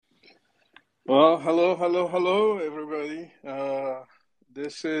Well, hello, everybody.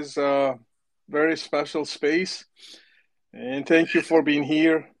 This is a very special space, and thank you for being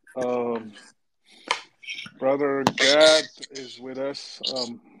here. Brother Gad is with us.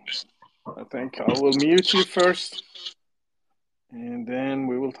 I think I will mute you first, and then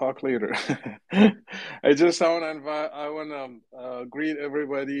we will talk later. I want to invite, I want to greet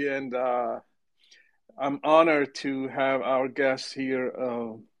everybody, and I'm honored to have our guest here,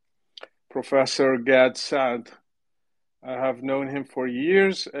 Professor Gad Saad. I have known him for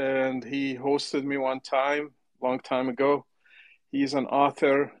years, and he hosted me one time, long time ago. He's an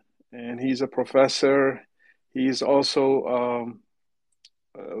author, and he's a professor. He's also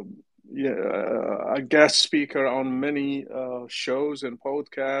uh, a guest speaker on many shows and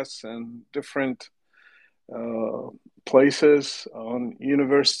podcasts and different uh, places on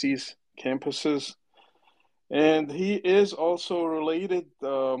universities, campuses. And he is also related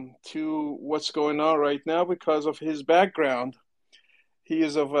to what's going on right now because of his background. He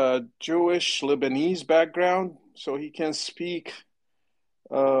is of a Jewish Lebanese background, so he can speak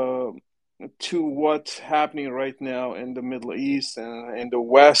uh, to what's happening right now in the Middle East and in the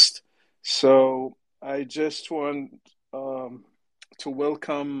West. So I just want to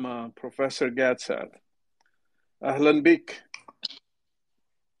welcome Professor Gadsad. أهلا بك.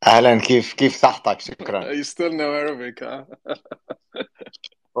 أهلا كيف صحتك شكرا. You still know Arabic, huh? Of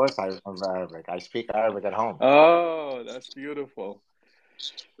course I remember Arabic. I speak Arabic at home. Oh, that's beautiful.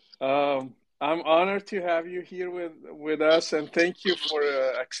 I'm honored to have you here with us, and thank you for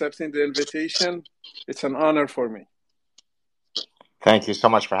accepting the invitation. It's an honor for me. Thank you so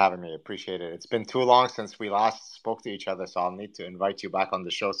much for having me. Appreciate it. It's been too long since we last spoke to each other, so I'll need to invite you back on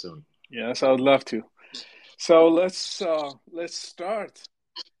the show soon. Yes, I would love to. So let's start.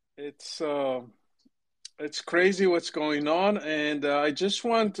 It's uh, it's crazy what's going on, and I just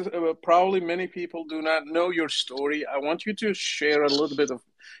want probably many people do not know your story. I want you to share a little bit of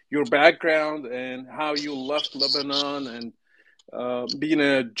your background and how you left Lebanon and being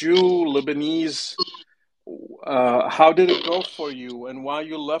a Jew, Lebanese. How did it go for you, and why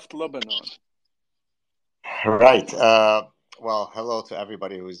you left Lebanon? Right. Well, hello to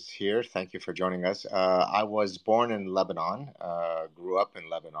everybody who's here. Thank you for joining us. I was born in Lebanon, grew up in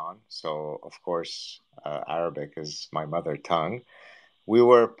Lebanon, so of course, Arabic is my mother tongue. We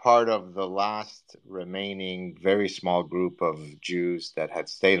were part of the last remaining very small group of Jews that had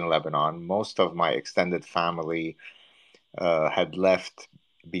stayed in Lebanon. Most of my extended family had left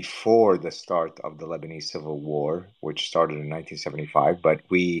before the start of the Lebanese Civil War, which started in 1975, but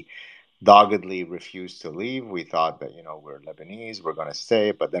we doggedly refused to leave. We thought that, we're Lebanese, we're going to stay.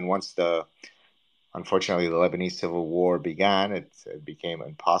 But then unfortunately, the Lebanese Civil War began, it became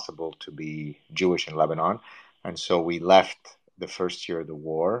impossible to be Jewish in Lebanon. And so we left the first year of the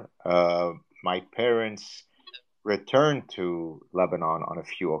war. My parents returned to Lebanon on a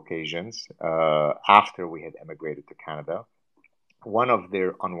few occasions after we had emigrated to Canada. On one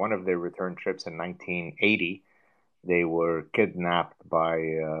of their return trips in 1980, they were kidnapped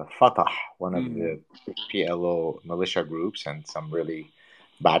by Fatah, one of the PLO militia groups, and some really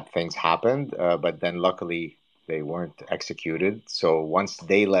bad things happened. But then luckily they weren't executed. So once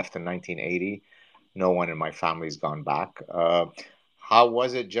they left in 1980, no one in my family's gone back. How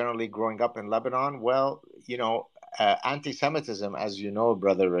was it generally growing up in Lebanon? Well, anti-Semitism, as you know,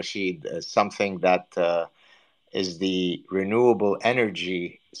 Brother Rashid, is something that is the renewable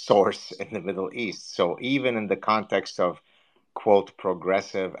energy source in the Middle East. So even in the context of, quote,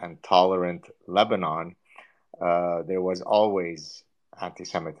 progressive and tolerant Lebanon, there was always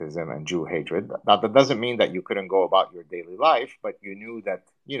anti-Semitism and Jew hatred. Now, that doesn't mean that you couldn't go about your daily life, but you knew that,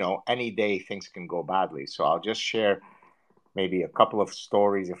 any day things can go badly. So I'll just share maybe a couple of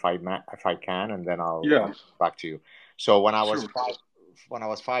stories if I can, and then I'll Yeah, get back to you. So sure. when I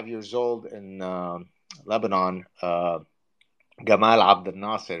was 5 years old in Lebanon, Gamal Abdel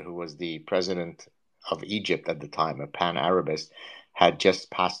Nasser, who was the president of Egypt at the time, a pan-Arabist, had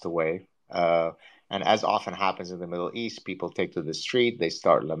just passed away. And as often happens in the Middle East, people take to the street, they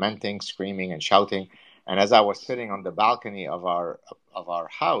start lamenting, screaming, and shouting. And as I was sitting on the balcony of our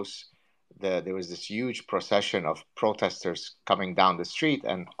house, there was this huge procession of protesters coming down the street,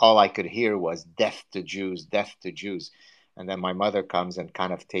 and all I could hear was "Death to Jews! Death to Jews!" And then my mother comes and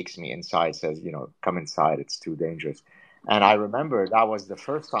kind of takes me inside, says, "Come inside. It's too dangerous." And I remember that was the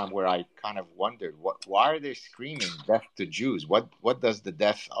first time where I kind of wondered, why are they screaming "Death to Jews"? What does the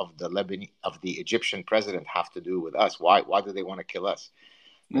death of the Egyptian president have to do with us? Why do they want to kill us?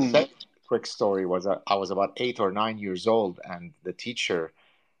 The Mm. second quick story was I was about 8 or 9 years old, and the teacher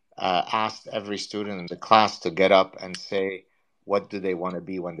asked every student in the class to get up and say what do they want to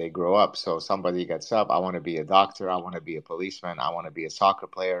be when they grow up. So somebody gets up, I want to be a doctor, I want to be a policeman, I want to be a soccer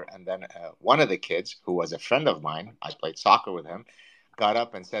player. And then one of the kids, who was a friend of mine, I played soccer with him, got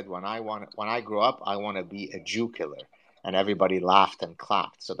up and said, when I grow up, I want to be a Jew killer. And everybody laughed and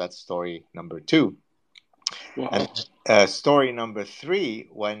clapped. So that's story number two. And Wow. story number three,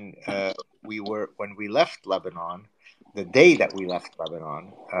 when we left Lebanon, the day that we left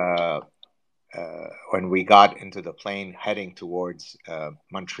Lebanon, when we got into the plane heading towards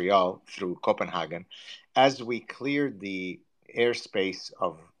Montreal through Copenhagen, as we cleared the airspace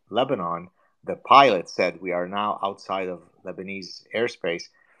of Lebanon, the pilot said, "We are now outside of Lebanese airspace."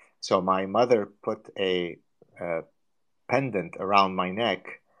 So my mother put a pendant around my neck,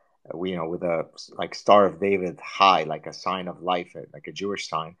 with a like Star of David high, like a sign of life, like a Jewish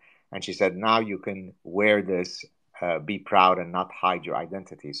sign. And she said, "Now you can wear this, be proud, and not hide your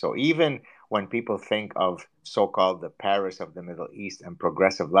identity." So even when people think of so-called the Paris of the Middle East and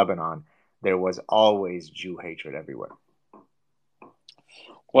progressive Lebanon, there was always Jew hatred everywhere.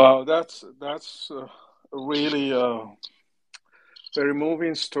 Wow, that's really very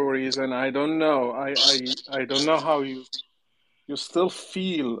moving stories, and I don't know, I don't know how you still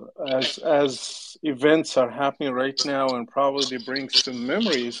feel as events are happening right now, and probably bring some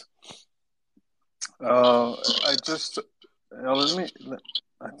memories. I just let me.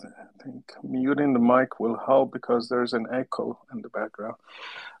 I think muting the mic will help because there's an echo in the background.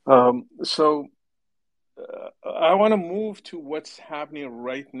 So I want to move to what's happening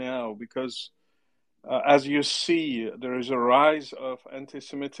right now because, as you see, there is a rise of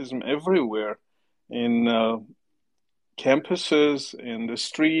anti-Semitism everywhere in campuses, in the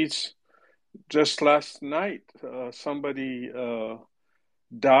streets. Just last night, somebody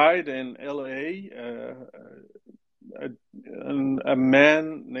died in LA. A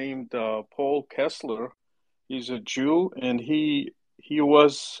man named Paul Kessler. He's a Jew, and he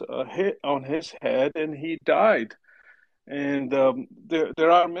was hit on his head, and he died. And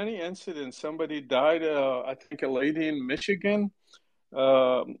there are many incidents. Somebody died. I think a lady in Michigan,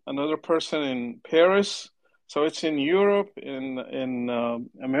 another person in Paris. So it's in Europe, in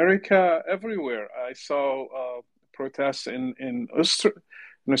America, everywhere. I saw protests in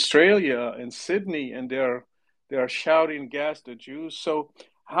Australia, in Sydney, and they are shouting "Gas the Jews." So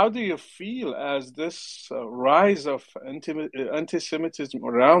how do you feel as this rise of anti-Semitism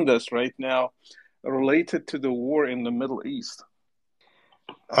around us right now related to the war in the Middle East?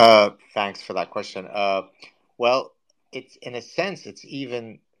 Thanks for that question. Well, it's in a sense, it's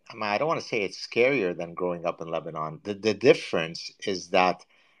even. I mean, I don't want to say it's scarier than growing up in Lebanon. The difference is that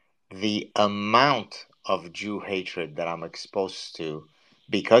the amount of Jew hatred that I'm exposed to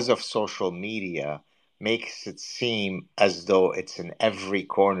because of social media makes it seem as though it's in every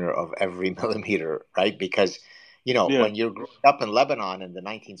corner of every millimeter, right? Because, Yeah, when you're growing up in Lebanon in the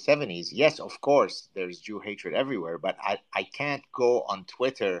 1970s, yes, of course, there's Jew hatred everywhere, but I can't go on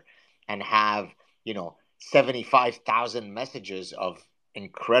Twitter and have, 75,000 messages of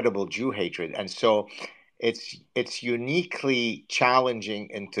incredible Jew hatred. And so it's uniquely challenging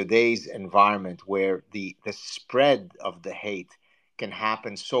in today's environment where the spread of the hate can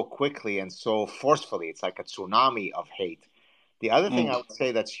happen so quickly and so forcefully. It's like a tsunami of hate. The other thing mm, I would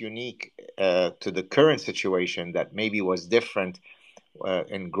say that's unique to the current situation that maybe was different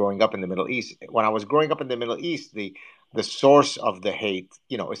in growing up in the Middle East. When I was growing up in the Middle East, the source of the hate,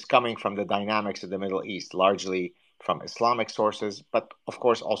 is coming from the dynamics of the Middle East, largely from Islamic sources, but of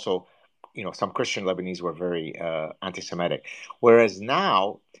course also, some Christian Lebanese were very anti-Semitic. Whereas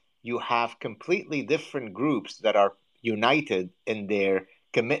now you have completely different groups that are united in their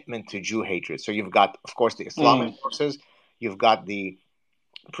commitment to Jew hatred. So you've got, of course, the Islamic mm, forces. You've got the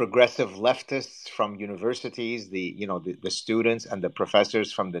progressive leftists from universities, the students and the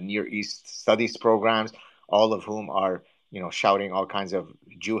professors from the Near East studies programs, all of whom are shouting all kinds of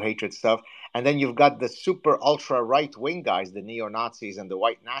Jew hatred stuff. And then you've got the super ultra right wing guys, the neo Nazis and the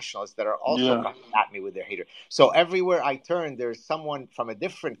white nationalists that are also yeah. coming at me with their hatred. So everywhere I turn, there's someone from a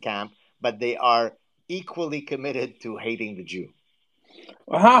different camp, but they are equally committed to hating the Jew.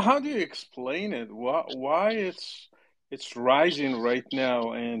 How do you explain it? Why it's rising right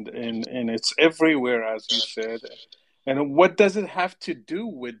now, and it's everywhere, as you said. And what does it have to do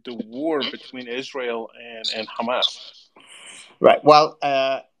with the war between Israel and Hamas? Right. Well,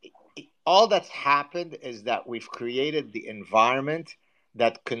 all that's happened is that we've created the environment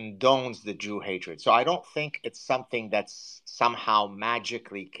that condones the Jew hatred. So I don't think it's something that's somehow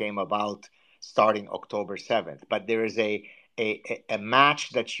magically came about starting October 7th, but there is a match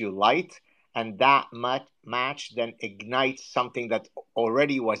that you light, and that match then ignites something that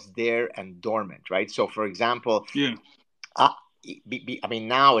already was there and dormant, right? So, for example, Yeah. I mean,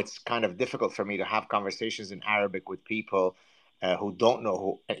 now it's kind of difficult for me to have conversations in Arabic with people who don't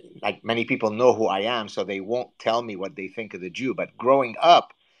know who, like many people know who I am, so they won't tell me what they think of the Jew. But growing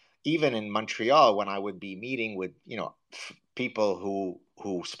up, even in Montreal, when I would be meeting with, people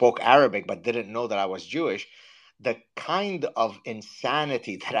who spoke Arabic but didn't know that I was Jewish, the kind of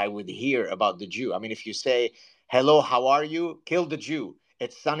insanity that I would hear about the Jew. I mean, if you say, "Hello, how are you?" Kill the Jew.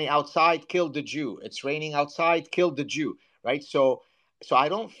 It's sunny outside, kill the Jew. It's raining outside, kill the Jew. Right? So I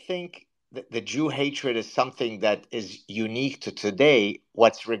don't think that the Jew hatred is something that is unique to today.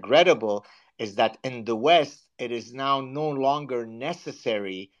 What's regrettable is that in the West, it is now no longer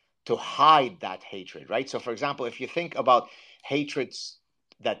necessary to hide that hatred, right? So, for example, if you think about hatreds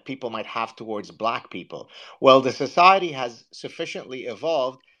that people might have towards black people, well, the society has sufficiently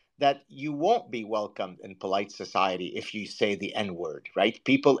evolved that you won't be welcomed in polite society if you say the N word, right?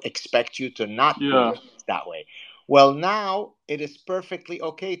 People expect you to not be Yeah. that way. Well, now it is perfectly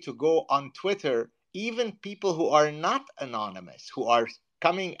okay to go on Twitter, even people who are not anonymous, who are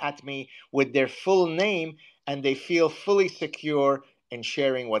coming at me with their full name, and they feel fully secure in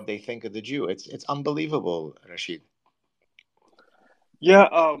sharing what they think of the Jew. It's unbelievable, Rashid. Yeah.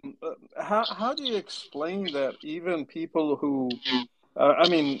 How do you explain that even people who, I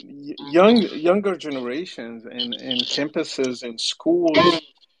mean, younger generations in campuses, in schools,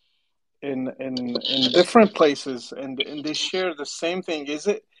 in different places, and they share the same thing?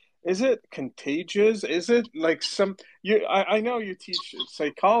 Is it contagious? Is it like some you? I know you teach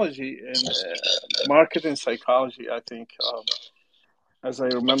psychology and marketing psychology, I think, as I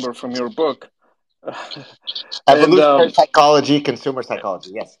remember from your book, and Evolutionary psychology, consumer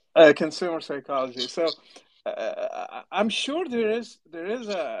psychology, yes. consumer psychology. So I'm sure there is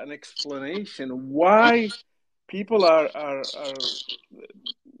an explanation why people are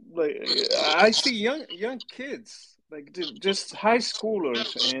like, I see young kids, like just high schoolers,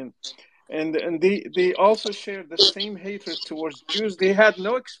 and they also share the same hatred towards Jews. They had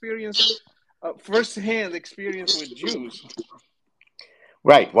no experience, first-hand experience with Jews.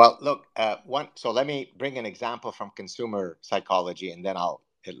 Right. Well, look, one. So let me bring an example from consumer psychology, and then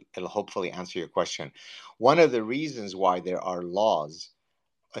it'll hopefully answer your question. One of the reasons why there are laws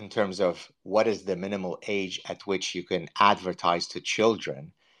in terms of what is the minimal age at which you can advertise to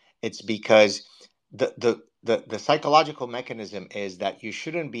children, it's because the psychological mechanism is that you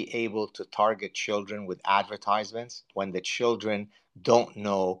shouldn't be able to target children with advertisements when the children don't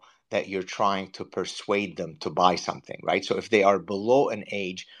know that you're trying to persuade them to buy something, right? So if they are below an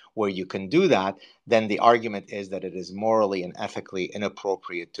age where you can do that, then the argument is that it is morally and ethically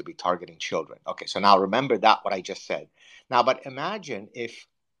inappropriate to be targeting children. Okay, so now remember that what I just said. Now, but imagine if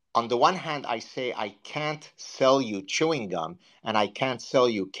on the one hand, I say I can't sell you chewing gum and I can't sell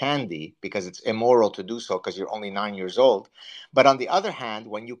you candy because it's immoral to do so because you're only 9 years old. But on the other hand,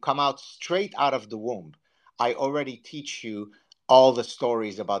 when you come out straight out of the womb, I already teach you all the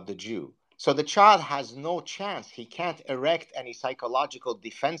stories about the Jew. So the child has no chance. He can't erect any psychological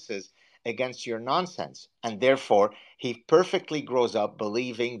defenses against your nonsense. And therefore, he perfectly grows up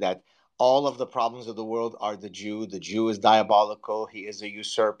believing that all of the problems of the world are the Jew. The Jew is diabolical. He is a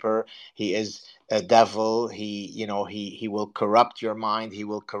usurper. He is a devil. He will corrupt your mind. He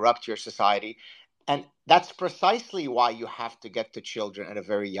will corrupt your society. And that's precisely why you have to get to children at a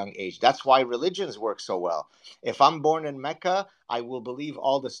very young age. That's why religions work so well. If I'm born in Mecca, I will believe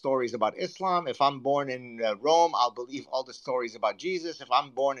all the stories about Islam. If I'm born in Rome, I'll believe all the stories about Jesus. If I'm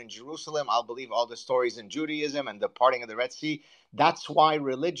born in Jerusalem, I'll believe all the stories in Judaism and the parting of the Red Sea. That's why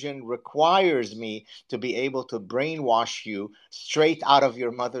religion requires me to be able to brainwash you straight out of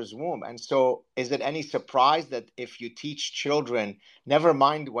your mother's womb. And so, is it any surprise that if you teach children, never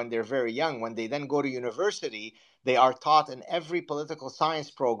mind when they're very young, when they then go to university, they are taught in every political science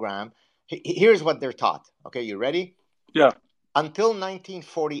program? Here's what they're taught. Okay, you ready? Yeah. Until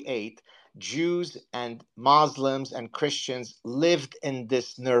 1948, Jews and Muslims and Christians lived in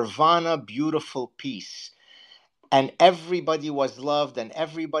this nirvana, beautiful peace, and everybody was loved and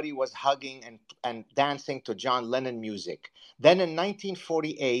everybody was hugging and dancing to John Lennon music. Then in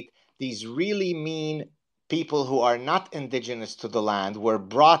 1948, these really mean people who are not indigenous to the land were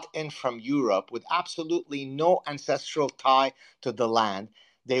brought in from Europe with absolutely no ancestral tie to the land.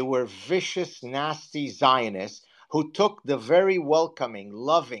 They were vicious, nasty Zionists who took the very welcoming,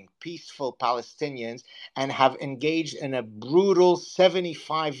 loving, peaceful Palestinians and have engaged in a brutal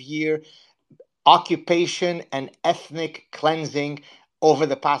 75-year occupation and ethnic cleansing over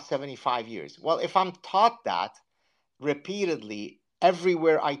the past 75 years. Well, if I'm taught that repeatedly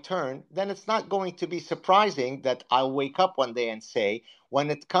everywhere I turn, then it's not going to be surprising that I'll wake up one day and say,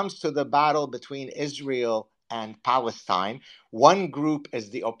 when it comes to the battle between Israel and Palestine. One group is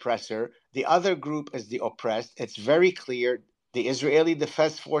the oppressor, the other group is the oppressed. It's very clear. The Israeli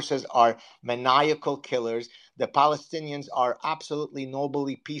Defense Forces are maniacal killers. The Palestinians are absolutely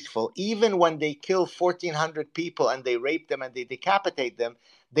nobly peaceful. Even when they kill 1,400 people and they rape them and they decapitate them,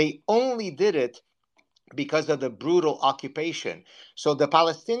 they only did it because of the brutal occupation. So the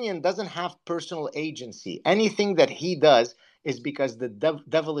Palestinian doesn't have personal agency. Anything that he does is because the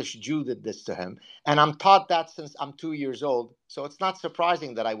devilish Jew did this to him. And I'm taught that since I'm 2 years old. So it's not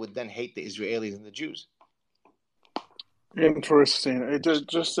surprising that I would then hate the Israelis and the Jews. Interesting. It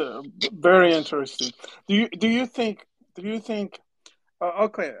just very interesting. Do you think?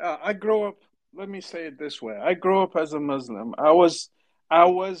 Okay, I grew up. Let me say it this way: I grew up as a Muslim. I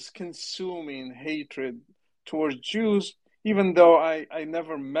was consuming hatred towards Jews, even though I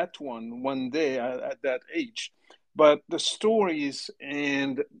never met one day at that age. But the stories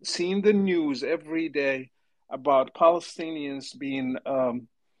and seeing the news every day about Palestinians being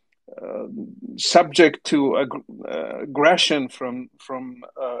uh, subject to aggression from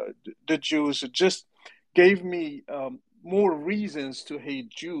the Jews. It just gave me more reasons to hate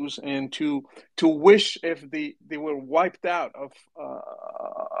Jews and to wish if they were wiped out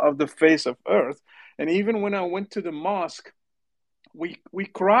of the face of earth. And even when I went to the mosque, we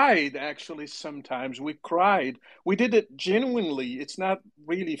cried. Actually, sometimes we cried. We did it genuinely. It's not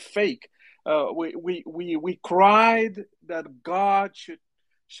really fake. We cried that God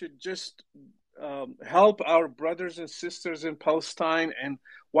should just help our brothers and sisters in Palestine and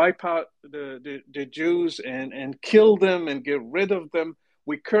wipe out the Jews and kill them and get rid of them.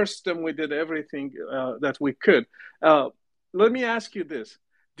 We cursed them. We did everything that we could. Uh, Let me ask you this: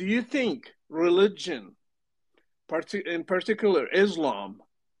 do you think religion, in particular Islam,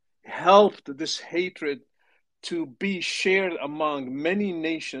 helped this hatred to be shared among many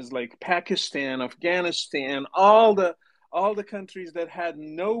nations like Pakistan, Afghanistan, all the countries that had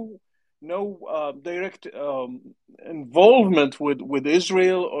no direct involvement with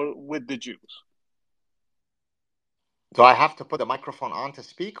Israel or with the Jews? Do I have to put the microphone on to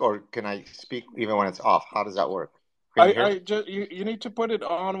speak, or can I speak even when it's off? How does that work? Can you hear me? I just you need to put it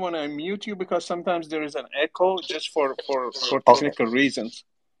on when I mute you because sometimes there is an echo just for Okay. technical reasons.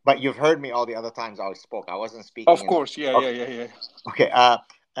 But you've heard me all the other times I spoke. I wasn't speaking Of in. course, yeah, yeah, Okay. yeah, yeah. Okay.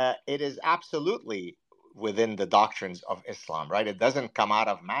 It is absolutely within the doctrines of Islam, right? It doesn't come out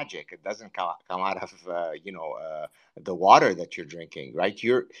of magic. It doesn't come out of the water that you're drinking, right?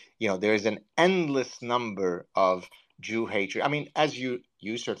 There's an endless number of Jew hatred. I mean, as you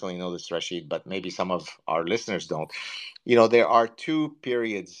certainly know this, Rashid, but maybe some of our listeners don't. There are two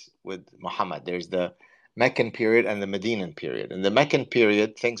periods with Muhammad. There's the Meccan period and the Medinan period. In the Meccan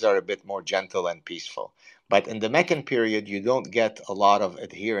period, things are a bit more gentle and peaceful. But in the Meccan period, you don't get a lot of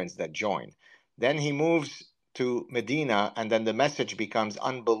adherents that join. Then he moves to Medina, and then the message becomes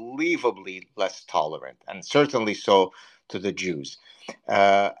unbelievably less tolerant, and certainly so to the Jews.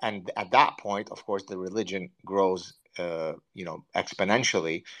 And at that point, of course, the religion grows,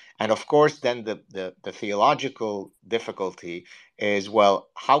 exponentially. And of course, then the theological difficulty is, well,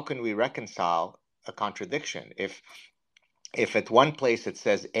 how can we reconcile a contradiction if at one place it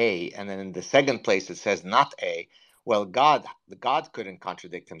says A and then in the second place it says not A? Well, God couldn't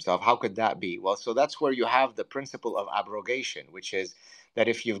contradict himself. How could that be? Well, so that's where you have the principle of abrogation, which is that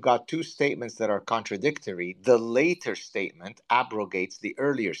if you've got two statements that are contradictory, the later statement abrogates the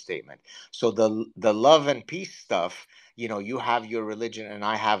earlier statement. So the love and peace stuff, you have your religion and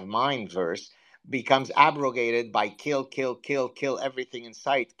I have mine verse, becomes abrogated by kill, kill, kill, kill everything in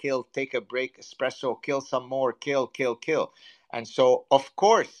sight, kill, take a break, espresso, kill some more, kill, kill, kill. And so, of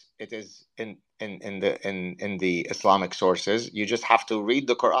course, it is in the Islamic sources. You just have to read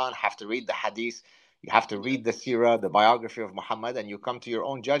the Quran, have to read the Hadith, you have to read the Sirah, the biography of Muhammad, and you come to your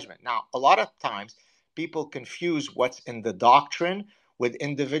own judgment. Now, a lot of times, people confuse what's in the doctrine with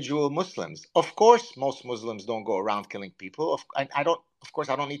individual Muslims. Of course, most Muslims don't go around killing people. I don't. Of course,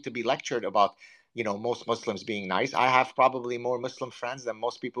 I don't need to be lectured about most Muslims being nice. I have probably more Muslim friends than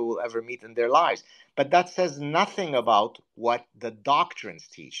most people will ever meet in their lives. But that says nothing about what the doctrines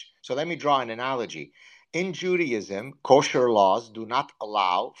teach. So let me draw an analogy. In Judaism, kosher laws do not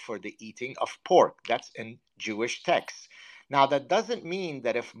allow for the eating of pork. That's in Jewish texts. Now, that doesn't mean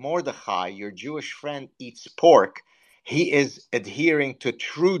that if Mordechai, your Jewish friend, eats pork, he is adhering to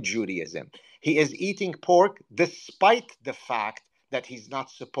true Judaism. He is eating pork despite the fact that he's not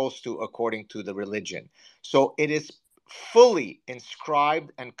supposed to according to the religion. So it is fully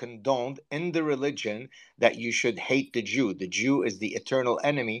inscribed and condoned in the religion that you should hate the Jew. The Jew is the eternal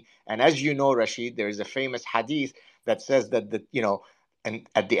enemy. And as you know, Rashid, there is a famous hadith that says that and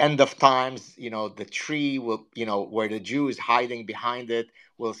at the end of times, the tree will, where the Jew is hiding behind it,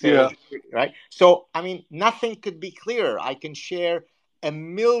 will say, Yeah. right? So, I mean, nothing could be clearer. I can share a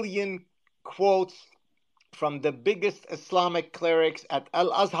million quotes from the biggest Islamic clerics at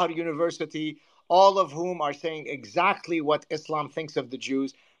Al Azhar University, all of whom are saying exactly what Islam thinks of the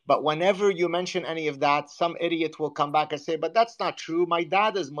Jews. But whenever you mention any of that, some idiot will come back and say, but that's not true. My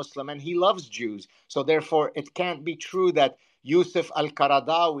dad is Muslim and he loves Jews. So therefore, it can't be true that Yusuf al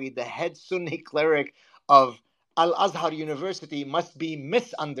Qaradawi, the head Sunni cleric of Al Azhar University, must be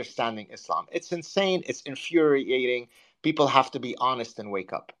misunderstanding Islam. It's insane. It's infuriating. People have to be honest and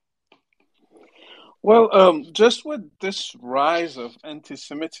wake up. Well, just with this rise of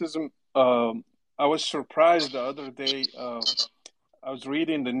anti-Semitism, I was surprised the other day. I was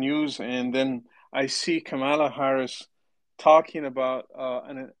reading the news, and then I see Kamala Harris talking about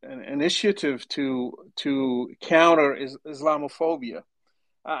an initiative to counter Islamophobia.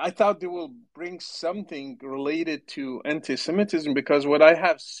 I thought they will bring something related to anti-Semitism, because what I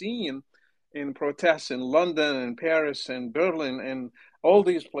have seen in protests in London and Paris and Berlin and all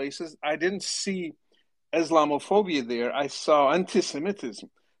these places, I didn't see Islamophobia there. I saw anti-Semitism.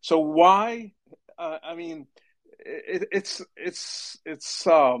 So why? I mean, it's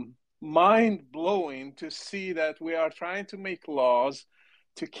mind blowing to see that we are trying to make laws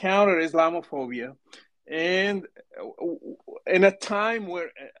to counter Islamophobia, and in a time where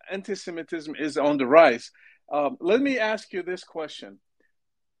anti-Semitism is on the rise. Let me ask you this question.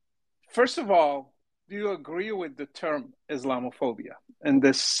 First of all, do you agree with the term Islamophobia? And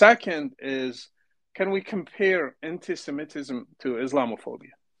the second is, can we compare anti Semitism to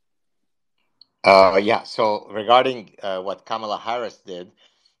Islamophobia? Yeah. So regarding what Kamala Harris did,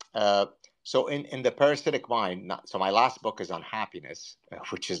 uh, so in the parasitic mind, so my last book is on happiness,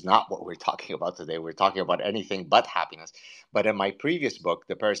 which is not what we're talking about today. We're talking about anything but happiness. But in my previous book,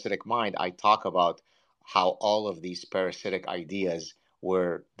 The Parasitic Mind, I talk about how all of these parasitic ideas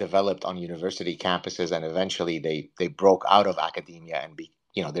were developed on university campuses, and eventually they broke out of academia and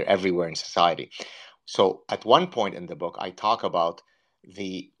they're everywhere in society. So at one point in the book, I talk about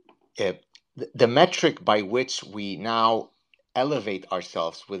the uh, the metric by which we now elevate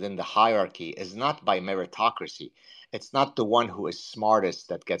ourselves within the hierarchy is not by meritocracy. It's not the one who is smartest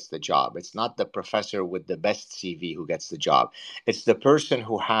that gets the job. It's not the professor with the best CV who gets the job. It's the person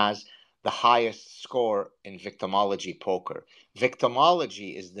who has the highest score in victimology poker.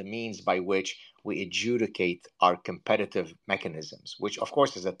 Victimology is the means by which we adjudicate our competitive mechanisms, which of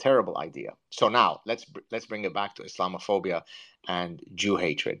course is a terrible idea. So now let's bring it back to Islamophobia and Jew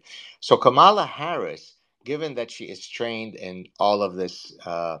hatred. So Kamala Harris, given that she is trained in all of this,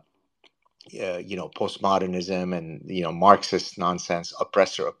 postmodernism and Marxist nonsense,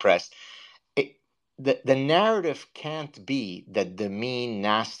 oppressor oppressed, it, the narrative can't be that the mean,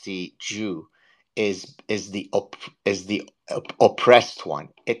 nasty Jew is the oppressed one.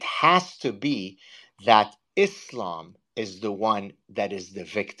 It has to be that Islam is the one that is the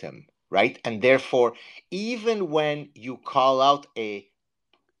victim, right? And therefore, even when you call out a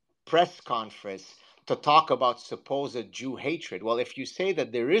press conference to talk about supposed Jew hatred. Well, if you say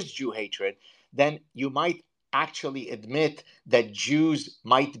that there is Jew hatred, then you might actually admit that Jews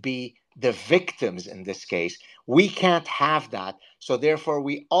might be the victims in this case. We can't have that. So, therefore,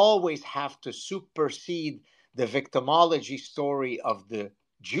 we always have to supersede the victimology story of the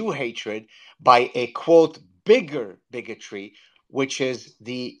Jew hatred by a quote, bigger bigotry, which is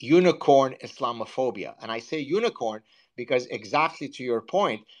the unicorn Islamophobia. And I say unicorn because, exactly to your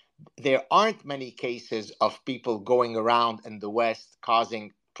point, there aren't many cases of people going around in the West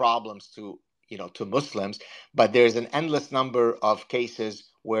causing problems to Muslims, but there's an endless number of cases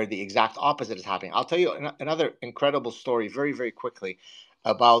where the exact opposite is happening. I'll tell you another incredible story very, very quickly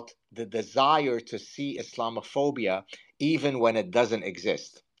about the desire to see Islamophobia even when it doesn't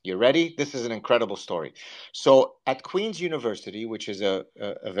exist. You ready? This is an incredible story. So, at Queen's University, which is a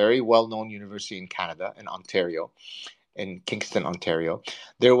very well known university in Canada, in Ontario, in Kingston, Ontario,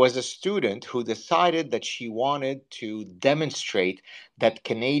 there was a student who decided that she wanted to demonstrate that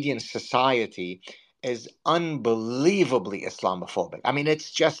Canadian society is unbelievably Islamophobic. I mean,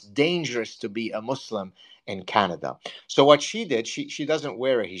 it's just dangerous to be a Muslim in Canada. So what she did, she doesn't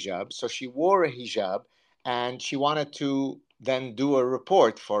wear a hijab, so she wore a hijab, and she wanted to then do a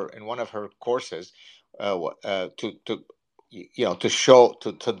report for in one of her courses, to show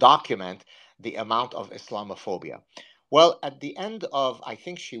to document the amount of Islamophobia. Well, at the end of, I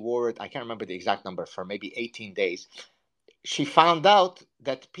think she wore it, I can't remember the exact number, for maybe 18 days, she found out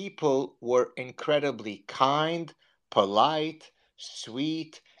that people were incredibly kind, polite,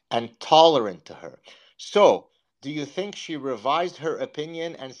 sweet, and tolerant to her. So, do you think she revised her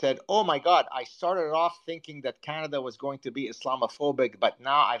opinion and said, "Oh my God, I started off thinking that Canada was going to be Islamophobic, but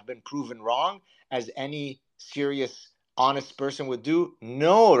now I've been proven wrong," as any serious, honest person would do?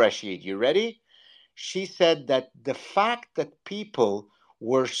 No, Rashid, you ready? She said that the fact that people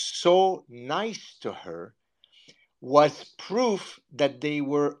were so nice to her was proof that they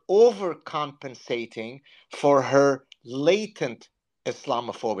were overcompensating for her latent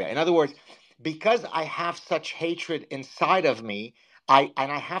Islamophobia. In other words, because I have such hatred inside of me, I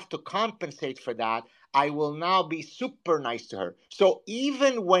have to compensate for that. I will now be super nice to her. So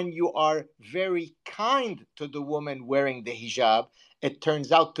even when you are very kind to the woman wearing the hijab, it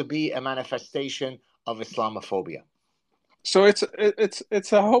turns out to be a manifestation of Islamophobia. So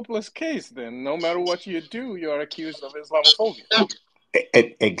it's a hopeless case then. No matter what you do, you are accused of Islamophobia.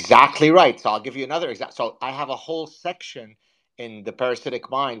 Exactly right. So I'll give you another example. So I have a whole section in the parasitic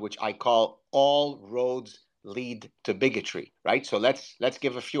mind which I call "All Roads Lead to Bigotry." Right. So let's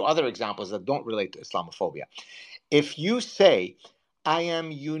give a few other examples that don't relate to Islamophobia. If you say, "I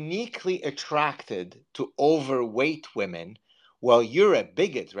am uniquely attracted to overweight women," well, you're a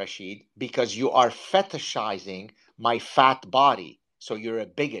bigot, Rashid, because you are fetishizing my fat body. So you're a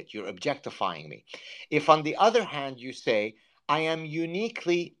bigot, you're objectifying me. If, on the other hand, you say, "I am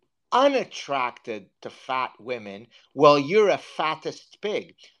uniquely unattracted to fat women," well, you're a fattest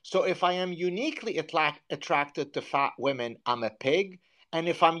pig. So if I am uniquely attracted to fat women, I'm a pig. And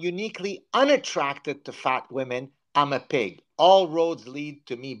if I'm uniquely unattracted to fat women, I'm a pig. All roads lead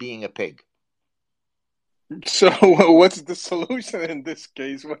to me being a pig. So what's the solution in this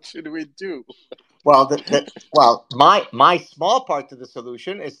case? What should we do? Well, my small part to the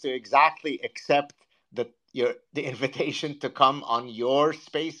solution is to exactly accept the invitation to come on your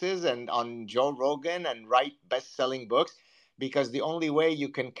spaces and on Joe Rogan and write best-selling books, because the only way you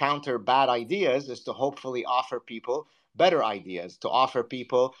can counter bad ideas is to hopefully offer people better ideas, to offer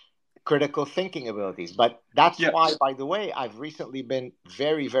people critical thinking abilities. But that's Yeah. why, by the way, I've recently been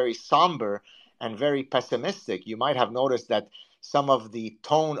very, very somber and very pessimistic. You might have noticed that some of the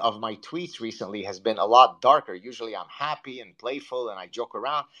tone of my tweets recently has been a lot darker. Usually I'm happy and playful and I joke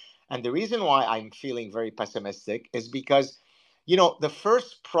around. And the reason why I'm feeling very pessimistic is because, the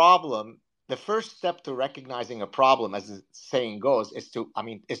first step to recognizing a problem, as the saying goes, is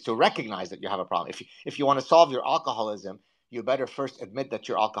to recognize that you have a problem. If you want to solve your alcoholism, you better first admit that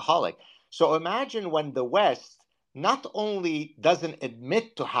you're alcoholic. So imagine when the West not only doesn't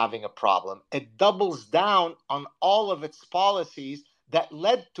admit to having a problem, it doubles down on all of its policies that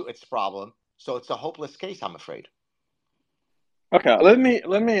led to its problem. So it's a hopeless case, I'm afraid. Okay, let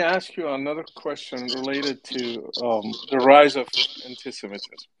me ask you another question related to the rise of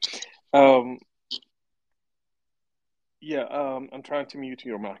anti-Semitism. Um, yeah, I'm trying to mute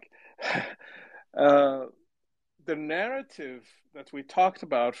your mic. uh, the narrative that we talked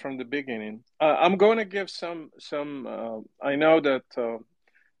about from the beginning. I'm going to give some. I know that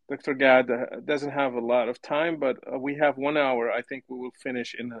Dr. Gad doesn't have a lot of time, but we have 1 hour. I think we will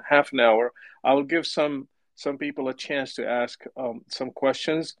finish in half an hour. I will give some people a chance to ask some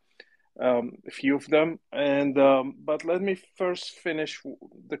questions, a few of them, and but let me first finish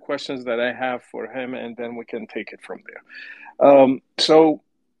the questions that I have for him, and then we can take it from there. So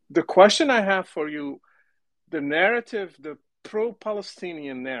the question I have for you, the narrative, the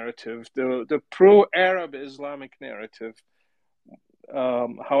pro-Palestinian narrative, the pro-Arab Islamic narrative,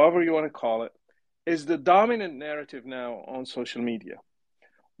 however you want to call it, is the dominant narrative now on social media.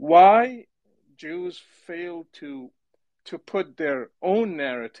 Why Jews fail to put their own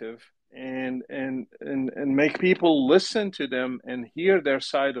narrative and make people listen to them and hear their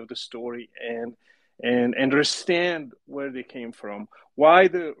side of the story and understand where they came from. Why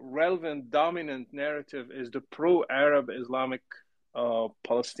the relevant dominant narrative is the pro-Arab Islamic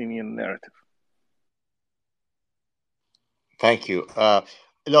Palestinian narrative. Thank you.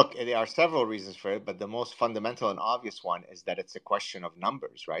 Look, there are several reasons for it, but the most fundamental and obvious one is that it's a question of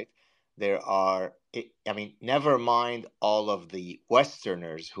numbers, right? Never mind all of the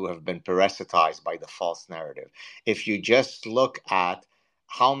Westerners who have been parasitized by the false narrative. If you just look at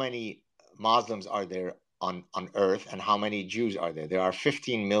how many Muslims are there on earth and how many Jews are there, there are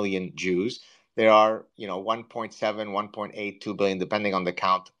 15 million Jews. There are, 1.7, 1.8, 2 billion, depending on the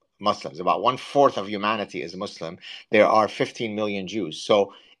count, Muslims. About one fourth of humanity is Muslim. There are 15 million Jews.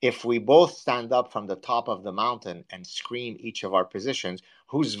 So if we both stand up from the top of the mountain and scream each of our positions,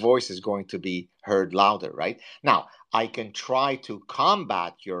 whose voice is going to be heard louder, right? Now, I can try to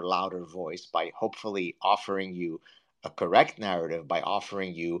combat your louder voice by hopefully offering you a correct narrative, by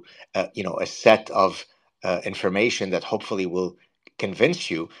offering you, a set of information that hopefully will convince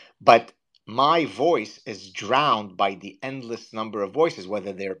you. But my voice is drowned by the endless number of voices,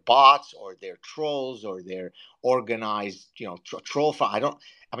 whether they're bots or they're trolls or they're organized, troll farm.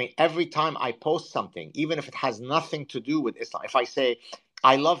 I mean, every time I post something, even if it has nothing to do with Islam, if I say,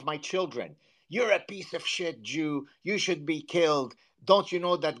 I love my children, you're a piece of shit Jew, you should be killed. Don't you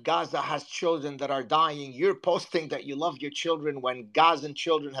know that Gaza has children that are dying? You're posting that you love your children when Gazan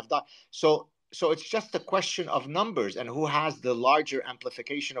children have died. So it's just a question of numbers and who has the larger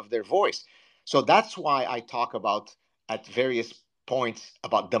amplification of their voice. So that's why I talk about at various points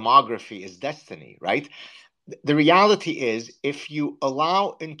about demography is destiny, right? The reality is, if you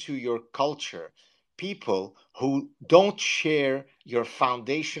allow into your culture people who don't share your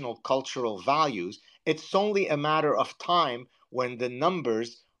foundational cultural values, it's only a matter of time when the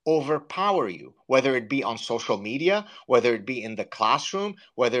numbers overpower you, whether it be on social media, whether it be in the classroom,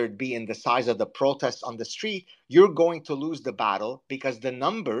 whether it be in the size of the protests on the street. You're going to lose the battle because the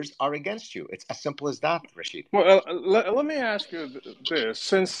numbers are against you. It's as simple as that, Rashid. Well, let me ask you this: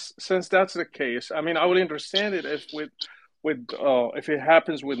 since that's the case, I mean, I would understand it if if it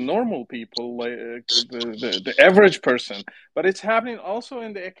happens with normal people, like the average person, but it's happening also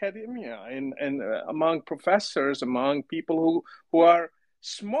in the academia, and among professors, among people who are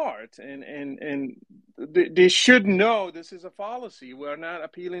smart, and they should know this is a fallacy. We're not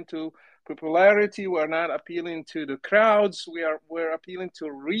appealing to popularity. We're not appealing to the crowds. We're appealing to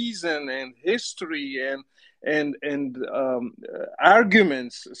reason and history and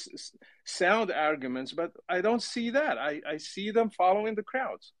arguments, sound arguments. But I don't see that. I see them following the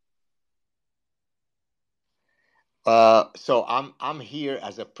crowds. So I'm here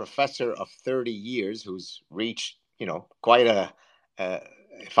as a professor of 30 years who's reached quite a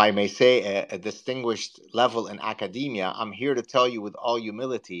if I may say a distinguished level in academia. I'm here to tell you with all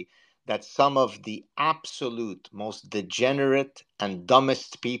humility that some of the absolute most degenerate and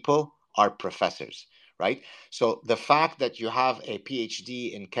dumbest people are professors, right? So the fact that you have a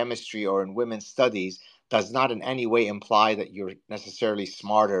PhD in chemistry or in women's studies does not in any way imply that you're necessarily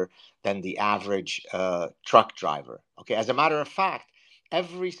smarter than the average truck driver. Okay, as a matter of fact,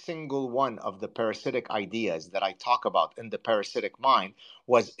 every single one of the parasitic ideas that I talk about in the parasitic mind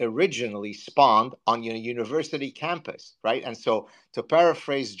was originally spawned on a university campus, right? And so, to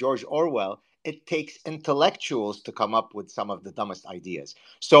paraphrase George Orwell, it takes intellectuals to come up with some of the dumbest ideas.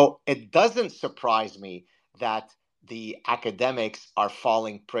 So it doesn't surprise me that the academics are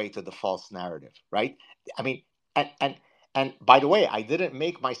falling prey to the false narrative, right? I mean, and and by the way, I didn't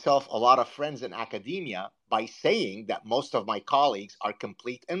make myself a lot of friends in academia by saying that most of my colleagues are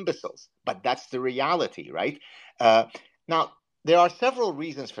complete imbeciles, but that's the reality, right? Uh, Now, there are several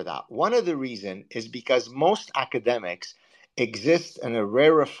reasons for that. One of the reasons is because most academics exist in a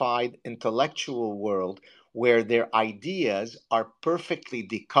rarefied intellectual world where their ideas are perfectly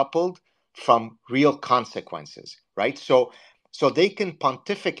decoupled from real consequences, right? So they can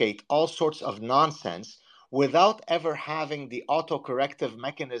pontificate all sorts of nonsense without ever having the autocorrective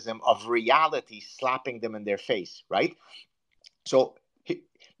mechanism of reality slapping them in their face, right? So,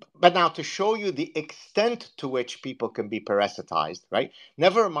 but now to show you the extent to which people can be parasitized, right?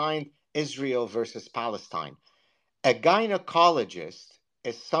 Never mind Israel versus Palestine. A gynecologist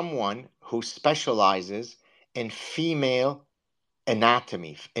is someone who specializes in female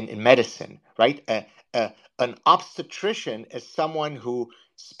anatomy in medicine, right? An obstetrician is someone who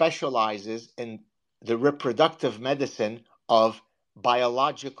specializes in the reproductive medicine of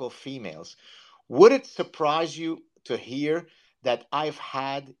biological females. Would it surprise you to hear that I've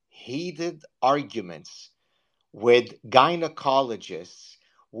had heated arguments with gynecologists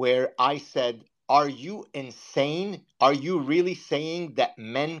where I said, are you insane? Are you really saying that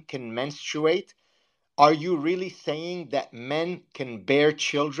men can menstruate? Are you really saying that men can bear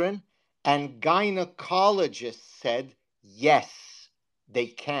children? And gynecologists said, yes, they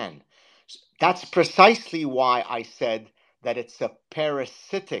can. That's precisely why I said that it's a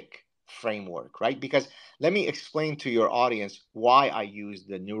parasitic framework, right? Because let me explain to your audience why I use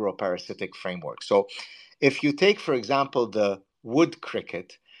the neuroparasitic framework. So, if you take, for example, the wood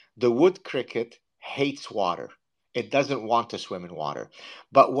cricket hates water. It doesn't want to swim in water.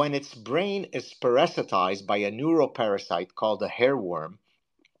 But when its brain is parasitized by a neuroparasite called a hairworm,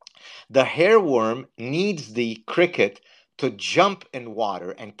 the hairworm needs the cricket to jump in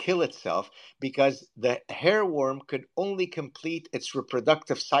water and kill itself because the hairworm could only complete its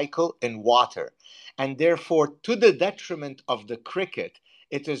reproductive cycle in water. And therefore, to the detriment of the cricket,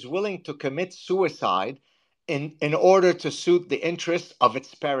 it is willing to commit suicide in order to suit the interests of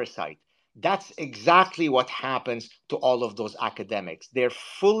its parasite. That's exactly what happens to all of those academics. They're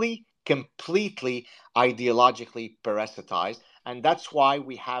fully, completely ideologically parasitized. And that's why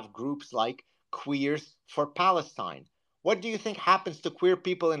we have groups like Queers for Palestine. What do you think happens to queer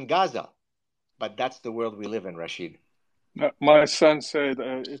people in Gaza? But that's the world we live in, Rashid. My son said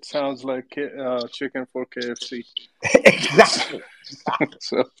it sounds like chicken for KFC. Exactly.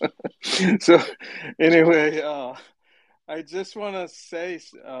 So, so anyway, I just want to say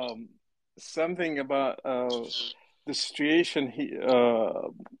something about the situation.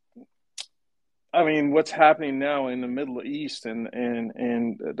 I mean, what's happening now in the Middle East and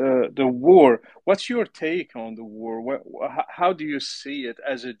the war. What's your take on the war? How do you see it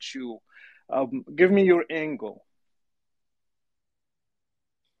as a Jew? Give me your angle.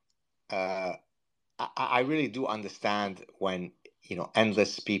 Uh, I really do understand when,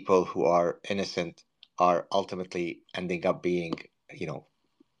 endless people who are innocent are ultimately ending up being, you know,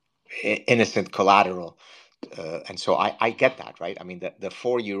 innocent collateral. And so I get that, right? I mean, the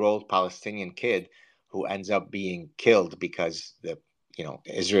 4-year-old Palestinian kid who ends up being killed because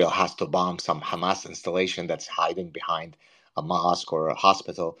Israel has to bomb some Hamas installation that's hiding behind a mosque or a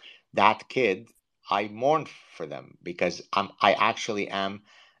hospital. That kid, I mourn for them because I actually am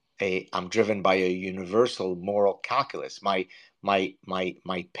I'm driven by a universal moral calculus. My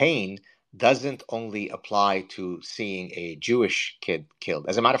pain doesn't only apply to seeing a Jewish kid killed.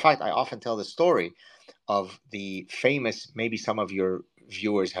 As a matter of fact, I often tell the story of the famous, maybe some of your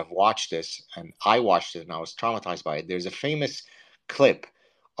viewers have watched this, and I watched it and I was traumatized by it. There's a famous clip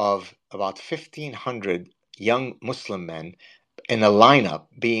of about 1,500 young Muslim men in a lineup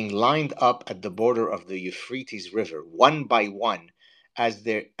being lined up at the border of the Euphrates River, one by one, as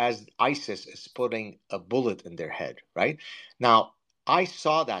ISIS is putting a bullet in their head. Right now, I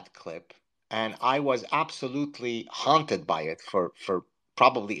saw that clip and I was absolutely haunted by it for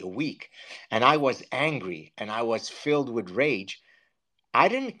probably a week, and I was angry and I was filled with rage. I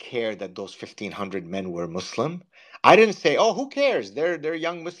didn't care that those 1,500 men were Muslim. I didn't say, "Oh, who cares? They're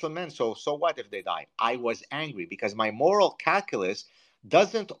young Muslim men. So what if they die?" I was angry because my moral calculus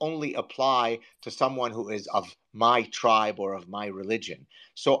doesn't only apply to someone who is of my tribe or of my religion.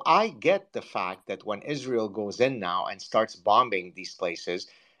 So I get the fact that when Israel goes in now and starts bombing these places,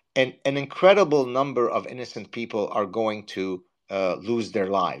 an incredible number of innocent people are going to lose their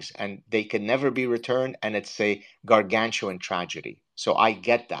lives and they can never be returned, and it's a gargantuan tragedy. So I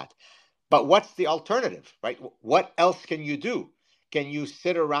get that. But what's the alternative, right? What else can you do? Can you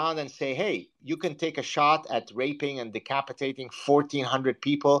sit around and say, hey, you can take a shot at raping and decapitating 1,400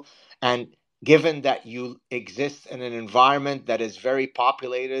 people, and given that you exist in an environment that is very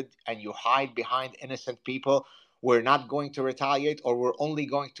populated and you hide behind innocent people, we're not going to retaliate, or we're only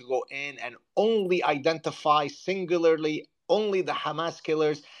going to go in and only identify singularly only the Hamas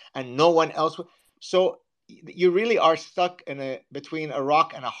killers and no one else? So you really are stuck in a between a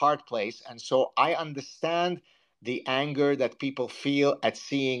rock and a hard place. And so I understand the anger that people feel at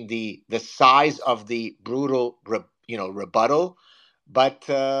seeing the size of the brutal rebuttal, but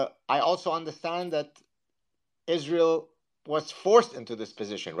I also understand that Israel was forced into this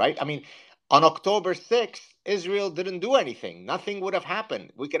position, right? I mean, on October 6th, Israel didn't do anything. Nothing would have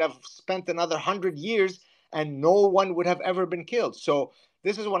happened. We could have spent another 100 years and no one would have ever been killed. So,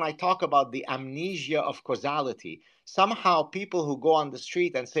 this is when I talk about the amnesia of causality. Somehow, people who go on the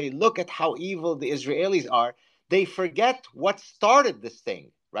street and say, look at how evil the Israelis are, they forget what started this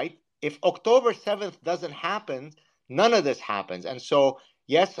thing, right? If October 7th doesn't happen, none of this happens. And so,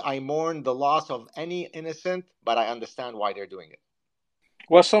 yes, I mourn the loss of any innocent, but I understand why they're doing it.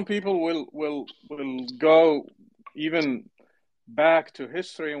 Well, some people will go even back to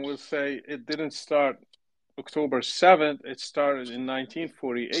history and will say it didn't start October 7th, it started in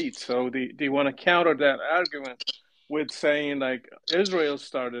 1948. So they want to counter that argument with saying, like, Israel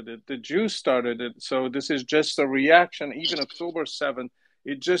started it, the Jews started it. So this is just a reaction, even October 7th,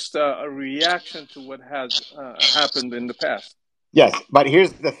 it's just a reaction to what has happened in the past. Yes, but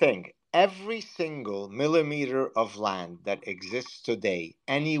here's the thing. Every single millimeter of land that exists today,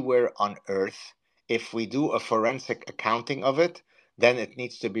 anywhere on Earth, if we do a forensic accounting of it, then it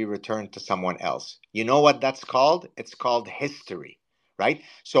needs to be returned to someone else. You know what that's called? It's called history, right?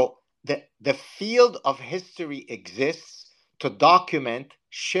 So the field of history exists to document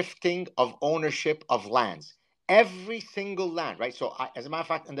shifting of ownership of lands. Every single land, right? So, as a matter of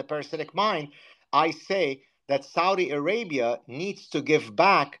fact, in the parasitic mind, I say that Saudi Arabia needs to give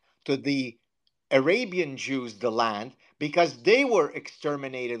back to the Arabian Jews the land because they were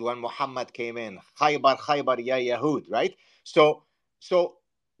exterminated when Muhammad came in. Khaybar, Khaybar, ya Yahud, right? So, so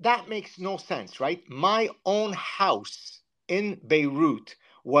that makes no sense, right? My own house in Beirut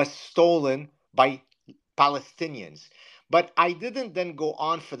was stolen by Palestinians. But I didn't then go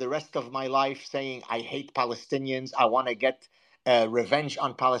on for the rest of my life saying, I hate Palestinians. I want to get revenge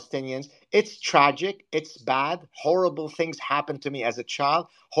on Palestinians. It's tragic. It's bad. Horrible things happened to me as a child.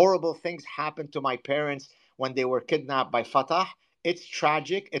 Horrible things happened to my parents when they were kidnapped by Fatah. It's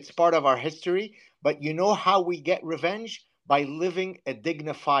tragic. It's part of our history. But you know how we get revenge? By living a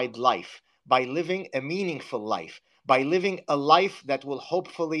dignified life, by living a meaningful life, by living a life that will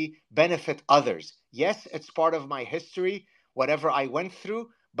hopefully benefit others. Yes, it's part of my history, whatever I went through,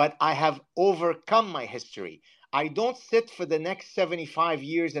 but I have overcome my history. I don't sit for the next 75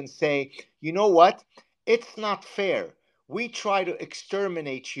 years and say, you know what? It's not fair. We try to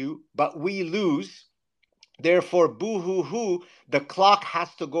exterminate you, but we lose. Therefore, boo hoo hoo, the clock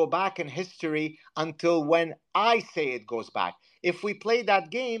has to go back in history until when I say it goes back. If we play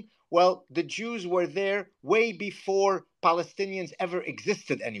that game, well, the Jews were there way before Palestinians ever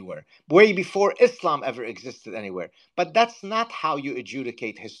existed anywhere, way before Islam ever existed anywhere. But that's not how you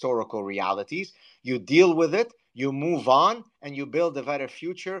adjudicate historical realities. You deal with it, you move on, and you build a better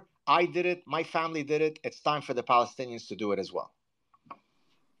future. I did it, my family did it. It's time for the Palestinians to do it as well.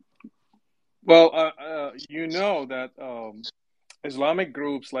 Well, you know that Islamic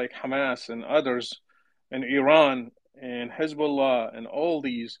groups like Hamas and others in Iran and Hezbollah and all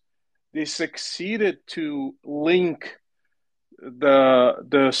these, they succeeded to link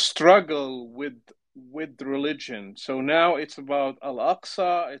the struggle with religion. So now it's about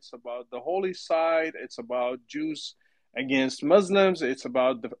Al-Aqsa, it's about the holy side, it's about Jews against Muslims, it's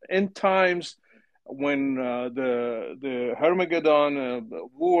about the end times when the Hermageddon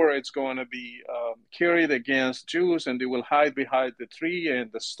war it's going to be carried against Jews, and they will hide behind the tree and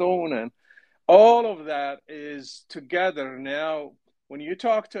the stone, and all of that is together now. When you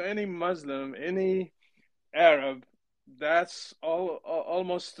talk to any Muslim, any Arab, that's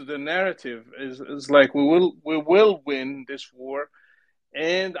almost the narrative is like we will win this war,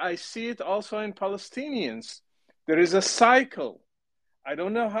 and I see it also in Palestinians. There is a cycle. I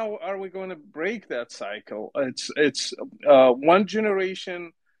don't know how are we going to break that cycle. It's one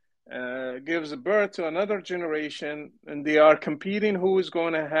generation gives birth to another generation, and they are competing who is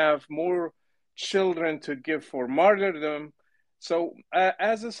going to have more children to give for martyrdom. So,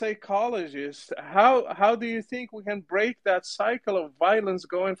 as a psychologist, how do you think we can break that cycle of violence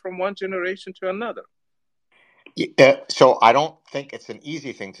going from one generation to another? So I don't think it's an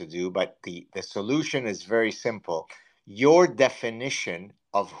easy thing to do, but the solution is very simple. Your definition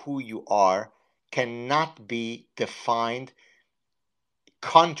of who you are cannot be defined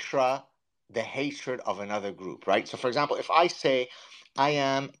contra the hatred of another group, right? So, for example, if I say I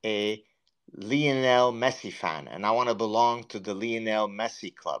am a Lionel Messi fan and I want to belong to the Lionel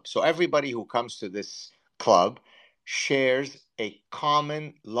Messi club, so everybody who comes to this club shares a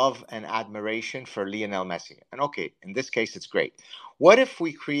common love and admiration for Lionel Messi. And okay, in this case, it's great. What if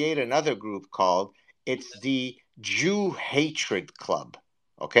we create another group called it's the Jew Hatred Club?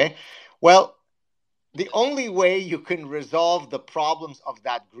 Okay, well, the only way you can resolve the problems of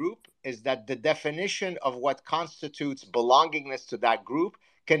that group is that the definition of what constitutes belongingness to that group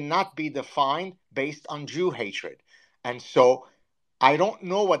cannot be defined based on Jew hatred. And so I don't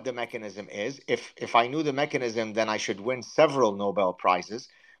know what the mechanism is. If I knew the mechanism, then I should win several Nobel Prizes.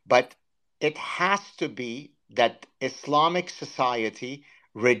 But it has to be that Islamic society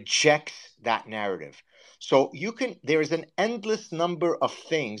rejects that narrative. So there is an endless number of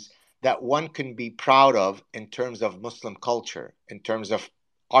things that one can be proud of in terms of Muslim culture, in terms of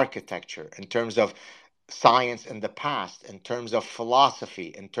architecture, in terms of science in the past, in terms of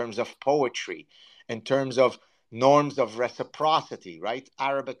philosophy, in terms of poetry, in terms of norms of reciprocity, right?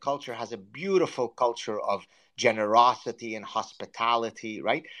 Arabic culture has a beautiful culture of generosity and hospitality,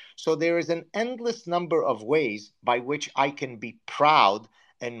 right? So there is an endless number of ways by which I can be proud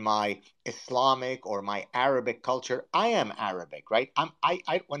in my Islamic or my Arabic culture. I am Arabic, right?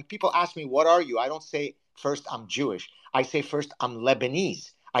 When people ask me, what are you? I don't say first I'm Jewish. I say first I'm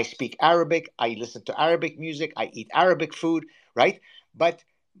Lebanese. I speak Arabic. I listen to Arabic music. I eat Arabic food, right? But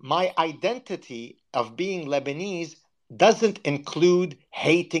my identity of being Lebanese doesn't include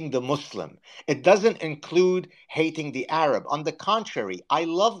hating the Muslim. It doesn't include hating the Arab. On the contrary, I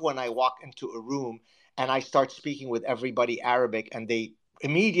love when I walk into a room and I start speaking with everybody Arabic and they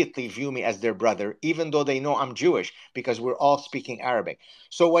immediately view me as their brother, even though they know I'm Jewish, because we're all speaking Arabic.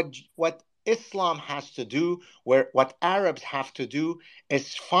 So what Islam has to do, where what Arabs have to do,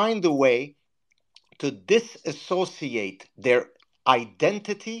 is find a way to disassociate their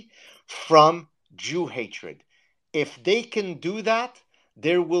identity from Jew hatred. If they can do that,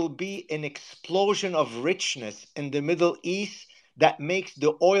 there will be an explosion of richness in the Middle East that makes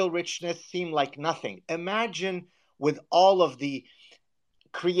the oil richness seem like nothing. Imagine with all of the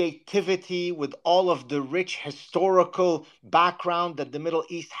creativity, with all of the rich historical background that the Middle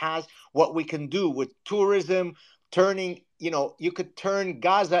East has, what we can do with tourism, turning, you could turn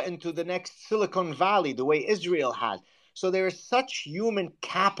Gaza into the next Silicon Valley, the way Israel has. So there is such human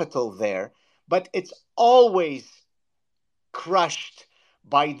capital there, but it's always crushed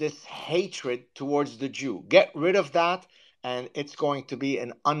by this hatred towards the Jew. Get rid of that, and it's going to be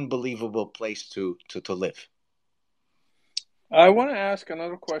an unbelievable place to live. I want to ask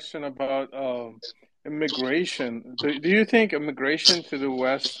another question about immigration. Do you think immigration to the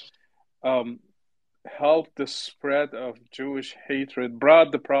West um, helped the spread of Jewish hatred,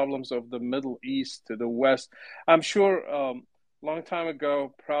 brought the problems of the Middle East to the West? I'm sure long time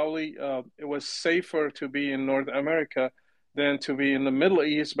ago, probably it was safer to be in North America than to be in the Middle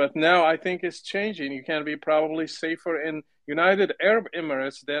East, but now I think it's changing. You can be probably safer in United Arab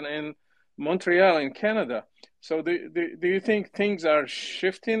Emirates than in Montreal in Canada. So do you think things are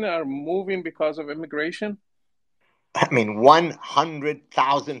shifting, are moving because of immigration? I mean,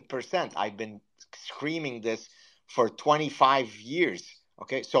 100,000%. I've been screaming this for 25 years.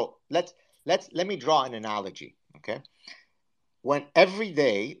 Okay, so let me draw an analogy. Okay, when every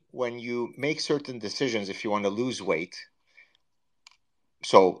day when you make certain decisions, if you want to lose weight,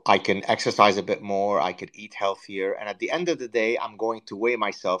 so I can exercise a bit more, I could eat healthier, and at the end of the day, I'm going to weigh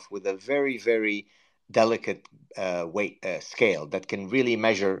myself with a very, very delicate weight scale that can really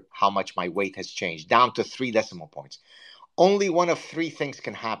measure how much my weight has changed down to 3 decimal points. Only one of three things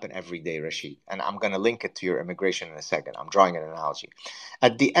can happen every day, Rashid. And I'm going to link it to your immigration in a second. I'm drawing an analogy.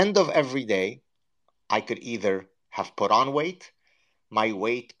 At the end of every day, I could either have put on weight, my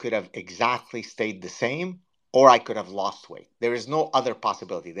weight could have exactly stayed the same, or I could have lost weight. There is no other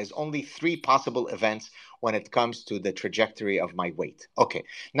possibility. There's only three possible events when it comes to the trajectory of my weight. Okay,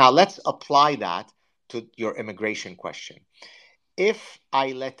 now let's apply that to your immigration question. If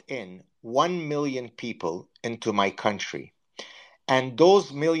I let in 1 million people into my country, and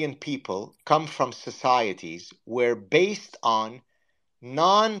those million people come from societies where, based on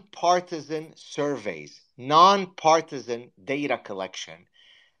non-partisan surveys, non-partisan data collection,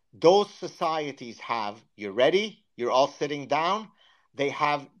 those societies have, you ready? You're all sitting down. They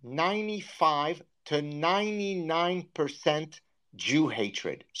have 95 to 99% Jew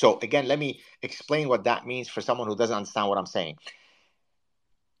hatred. So again, let me explain what that means for someone who doesn't understand what I'm saying.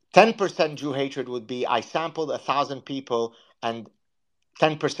 10% Jew hatred would be, I sampled 1,000 people and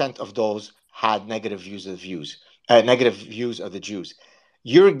 10% of those had negative views of the Jews.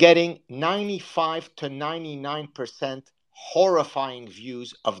 You're getting 95 to 99% horrifying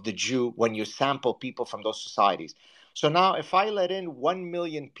views of the Jew when you sample people from those societies. So now, if I let in 1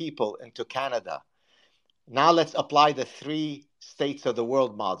 million people into Canada, now let's apply the 3 states of the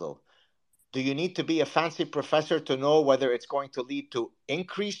world model. Do you need to be a fancy professor to know whether it's going to lead to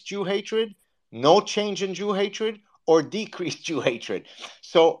increased Jew hatred, no change in Jew hatred, or decreased Jew hatred?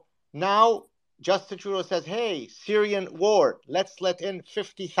 So now Justin Trudeau says, hey, Syrian war, let's let in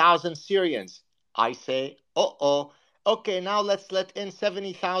 50,000 Syrians. I say, uh-oh. Okay, now let's let in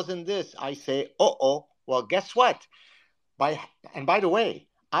 70,000 this. I say, uh-oh. Well, guess what? By the way,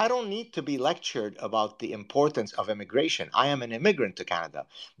 I don't need to be lectured about the importance of immigration. I am an immigrant to Canada.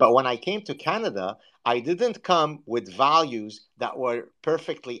 But when I came to Canada, I didn't come with values that were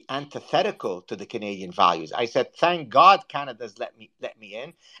perfectly antithetical to the Canadian values. I said, thank God Canada's let me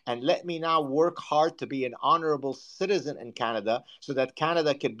in, and let me now work hard to be an honorable citizen in Canada so that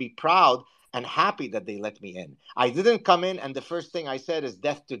Canada can be proud and happy that they let me in. I didn't come in and the first thing I said is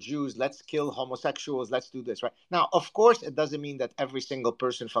death to Jews, let's kill homosexuals, let's do this, right? Now, of course, it doesn't mean that every single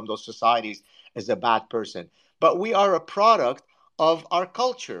person from those societies is a bad person, but we are a product of our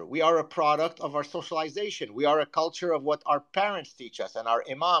culture. We are a product of our socialization. We are a culture of what our parents teach us, and our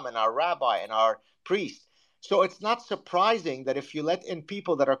imam and our rabbi and our priest. So it's not surprising that if you let in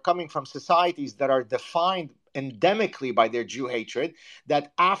people that are coming from societies that are defined endemically by their Jew hatred,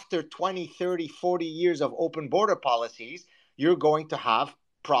 that after 20, 30, 40 years of open border policies, you're going to have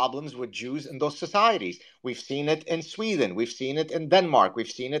problems with Jews in those societies. We've seen it in Sweden. We've seen it in Denmark.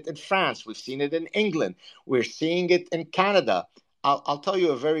 We've seen it in France. We've seen it in England. We're seeing it in Canada. I'll tell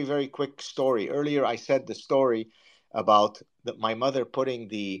you a very, very quick story. Earlier, I said the story about my mother putting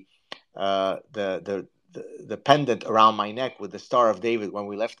the pendant around my neck with the Star of David when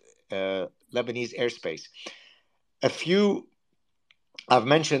we left Lebanese airspace. I've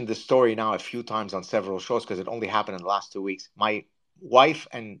mentioned this story now a few times on several shows because it only happened in the last 2 weeks. My wife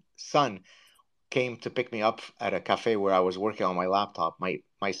and son came to pick me up at a cafe where I was working on my laptop.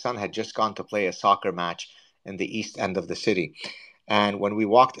 My son had just gone to play a soccer match in the east end of the city. And when we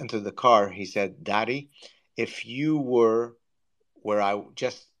walked into the car, he said, Daddy, if you were where I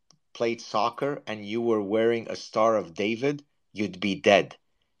just played soccer and you were wearing a Star of David, you'd be dead.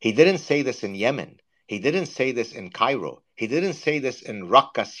 He didn't say this in Yemen. He didn't say this in Cairo. He didn't say this in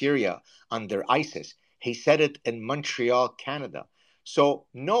Raqqa, Syria, under ISIS. He said it in Montreal, Canada. So,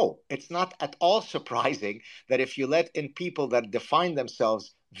 no, it's not at all surprising that if you let in people that define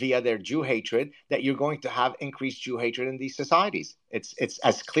themselves via their Jew hatred, that you're going to have increased Jew hatred in these societies. It's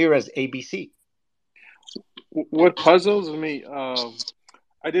as clear as ABC. What puzzles me,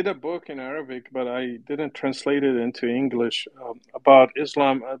 I did a book in Arabic, but I didn't translate it into English, about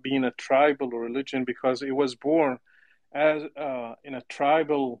Islam being a tribal religion because it was born as in a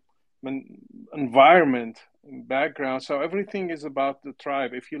tribal environment background. So everything is about the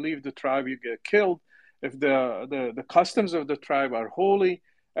tribe. If you leave the tribe, you get killed. If the customs of the tribe are holy,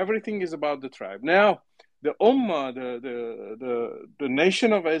 everything is about the tribe. Now, the Ummah, the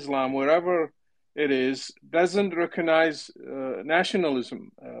nation of Islam, wherever it is, doesn't recognize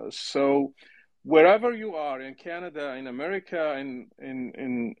nationalism. So wherever you are in Canada, in America,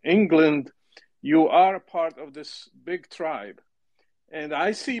 in England, you are a part of this big tribe. And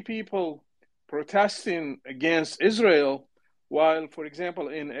I see people protesting against Israel while, for example,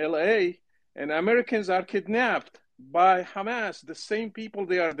 in LA, and Americans are kidnapped by Hamas, the same people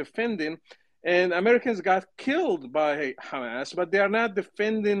they are defending. And Americans got killed by Hamas, but they are not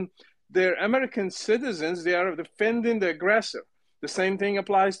defending their American citizens, they are defending the aggressor. The same thing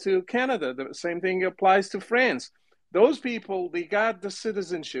applies to Canada, the same thing applies to France. Those people, they got the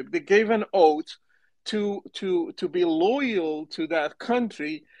citizenship, they gave an oath to be loyal to that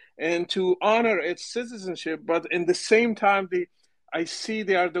country and to honor its citizenship, but in the same time I see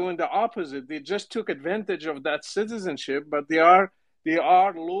they are doing the opposite. They just took advantage of that citizenship, but they are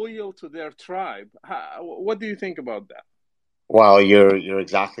loyal to their tribe. What do you think about that? Well, you're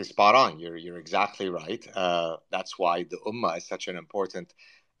exactly spot on. You're exactly right. That's why the Ummah is such an important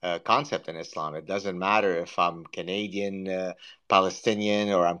concept in Islam. It doesn't matter if I'm Canadian, Palestinian,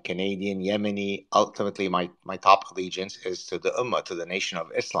 or I'm Canadian, Yemeni. Ultimately, my top allegiance is to the Ummah, to the nation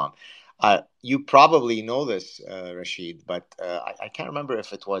of Islam. You probably know this, Rashid, but I can't remember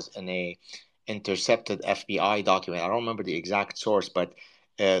if it was in a intercepted FBI document. I don't remember the exact source, but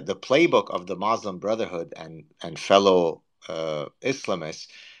the playbook of the Muslim Brotherhood and fellow Islamists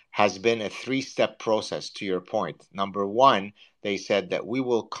has been a three-step process, to your point. Number one, they said that we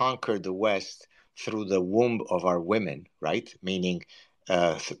will conquer the West through the womb of our women, right? Meaning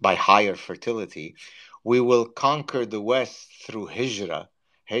by higher fertility. We will conquer the West through hijrah.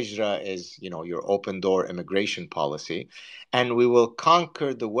 Hijrah is, your open door immigration policy. And we will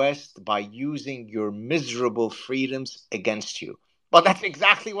conquer the West by using your miserable freedoms against you. Well, that's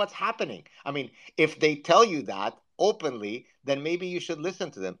exactly what's happening. I mean, if they tell you that openly, then maybe you should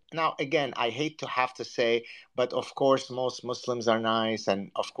listen to them. Now, again, I hate to have to say, but of course, most Muslims are nice. And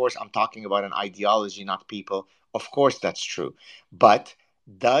of course, I'm talking about an ideology, not people. Of course, that's true. But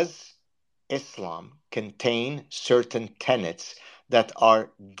does Islam contain certain tenets that are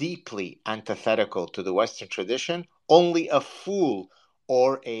deeply antithetical to the Western tradition? Only a fool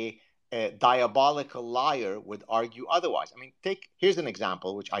or a diabolical liar would argue otherwise. I mean, here's an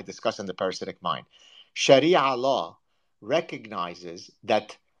example which I discuss in the Parasitic Mind. Sharia law recognizes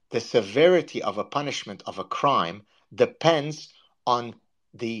that the severity of a punishment of a crime depends on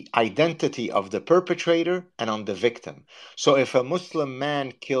the identity of the perpetrator and on the victim. So if a Muslim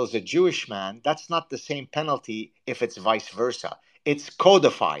man kills a Jewish man, that's not the same penalty if it's vice versa. It's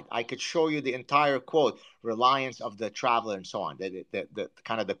codified. I could show you the entire quote, reliance of the traveler and so on, the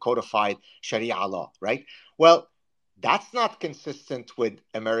kind of the codified Sharia law, right? Well, that's not consistent with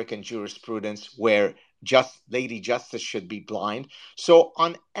American jurisprudence where just Lady Justice should be blind. So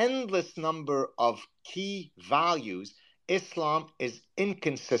on endless number of key values, Islam is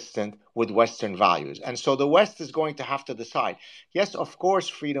inconsistent with Western values. And so the West is going to have to decide. Yes, of course,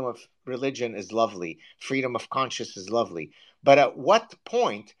 freedom of religion is lovely. Freedom of conscience is lovely. But at what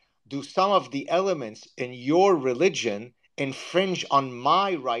point do some of the elements in your religion infringe on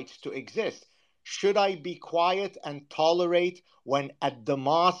my rights to exist? Should I be quiet and tolerate when at the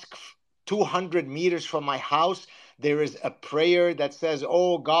mosque 200 meters from my house there is a prayer that says,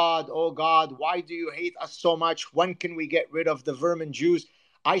 oh God, why do you hate us so much? When can we get rid of the vermin Jews?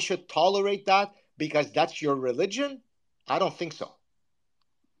 I should tolerate that because that's your religion? I don't think so.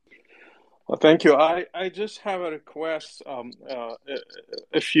 Well, thank you. I just have a request.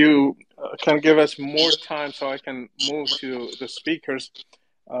 If you can give us more time so I can move to the speakers.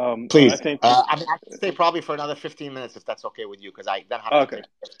 I Please. think, I mean, I can stay probably for another 15 minutes if that's okay with you because I then have to okay, take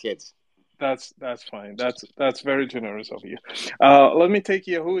care of kids. that's fine. That's very generous of you. Let me take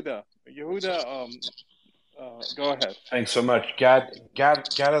Yehuda. Yehuda, Go ahead. Thanks so much. Gad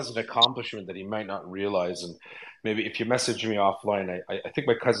has an accomplishment that he might not realize, and maybe if you message me offline, I think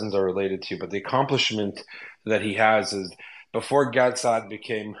my cousins are related to you, but the accomplishment that he has is before Gad Saad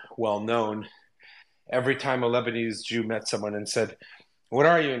became well known, every time a Lebanese Jew met someone and said, "What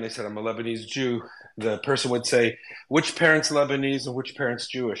are you?" and they said, "I'm a Lebanese Jew," the person would say, "Which parent's Lebanese and which parent's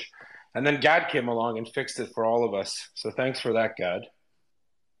Jewish?" And then Gad came along and fixed it for all of us. So thanks for that, Gad.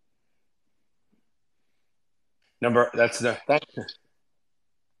 That's the Thank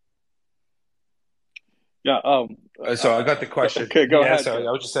Yeah. So I got the question. Okay. Go Yeah, ahead, so I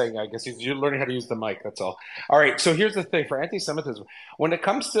Gad. was just saying, I guess you're learning how to use the mic. That's all. All right. So here's the thing for anti-Semitism. When it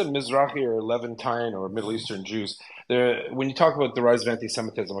comes to Mizrahi or Levantine or Middle Eastern Jews, when you talk about the rise of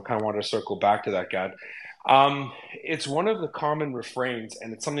anti-Semitism, I kind of want to circle back to that, Gad. It's one of the common refrains,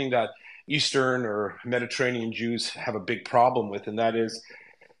 and it's something that Eastern or Mediterranean Jews have a big problem with, and that is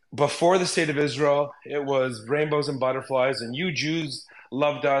before the state of Israel, it was rainbows and butterflies, and you Jews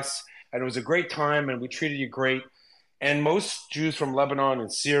loved us, and it was a great time, and we treated you great. And most Jews from Lebanon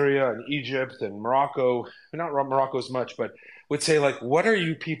and Syria and Egypt and Morocco, not Morocco as much, but would say, like, what are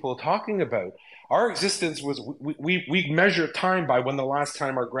you people talking about? Our existence was, we measure time by when the last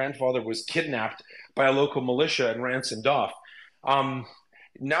time our grandfather was kidnapped by a local militia and ransomed off. Um,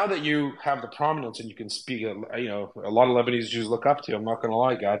 Now that you have the prominence and you can speak, a lot of Lebanese Jews look up to you. I'm not going to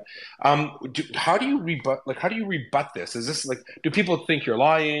lie, God. How do you rebut? Like, how do you rebut this? Is this like, do people think you're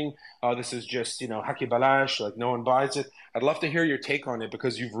lying? This is just, haki balash. Like, no one buys it. I'd love to hear your take on it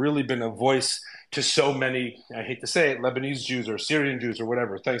because you've really been a voice to so many. I hate to say it, Lebanese Jews or Syrian Jews or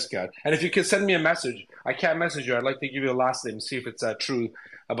whatever. Thanks, God. And if you could send me a message, I can't message you. I'd like to give you a last name, see if it's true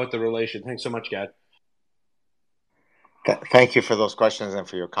about the relation. Thanks so much, God. Thank you for those questions and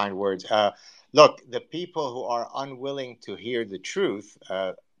for your kind words. Look, the people who are unwilling to hear the truth,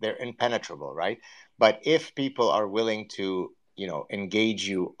 they're impenetrable, right? But if people are willing to, engage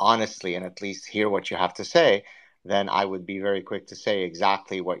you honestly and at least hear what you have to say, then I would be very quick to say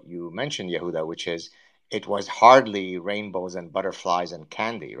exactly what you mentioned, Yehuda, which is it was hardly rainbows and butterflies and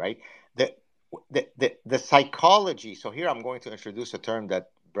candy, right? The the psychology. So here I'm going to introduce a term that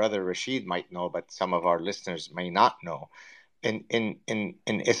Brother Rashid might know, but some of our listeners may not know. In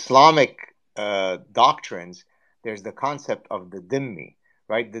Islamic doctrines, there's the concept of the dhimmi,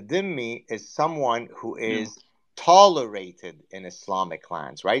 right? The dhimmi is someone who Yeah. is tolerated in Islamic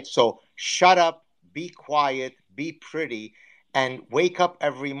lands, right? So shut up, be quiet, be pretty, and wake up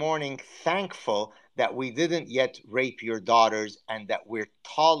every morning thankful that we didn't yet rape your daughters and that we're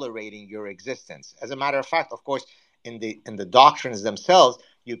tolerating your existence. As a matter of fact, of course, in the doctrines themselves,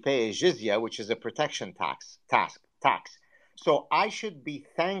 you pay a jizya, which is a protection tax. So I should be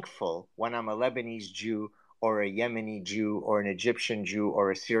thankful when I'm a Lebanese Jew or a Yemeni Jew or an Egyptian Jew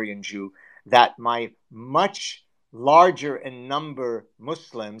or a Syrian Jew that my much larger in number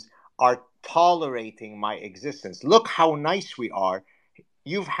Muslims are tolerating my existence. Look how nice we are.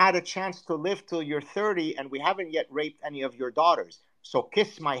 You've had a chance to live till you're 30 and we haven't yet raped any of your daughters. So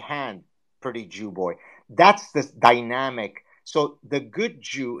kiss my hand, pretty Jew boy. That's the dynamic. So the good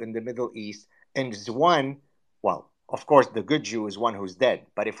Jew in the Middle East is one, well, of course, the good Jew is one who's dead.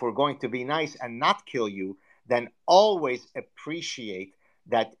 But if we're going to be nice and not kill you, then always appreciate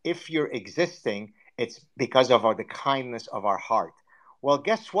that if you're existing, it's because of the kindness of our heart. Well,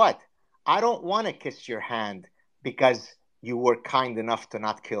 guess what? I don't want to kiss your hand because you were kind enough to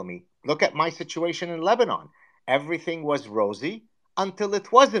not kill me. Look at my situation in Lebanon. Everything was rosy until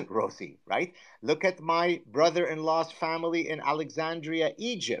it wasn't rosy, right? Look at my brother in law's family in Alexandria,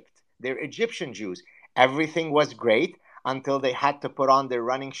 Egypt. They're Egyptian Jews. Everything was great until they had to put on their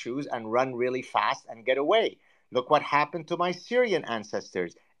running shoes and run really fast and get away. Look what happened to my Syrian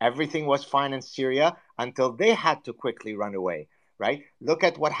ancestors. Everything was fine in Syria until they had to quickly run away, right? Look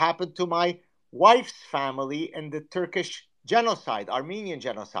at what happened to my wife's family in the Turkish genocide, Armenian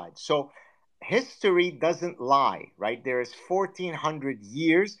genocide. So history doesn't lie, right? There is 1400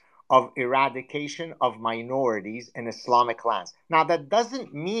 years of eradication of minorities in Islamic lands. Now, that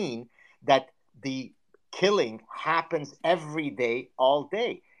doesn't mean that the killing happens every day, all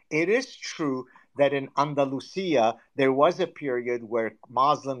day. It is true that in Andalusia, there was a period where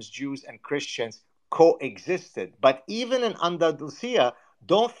Muslims, Jews, and Christians coexisted. But even in Andalusia,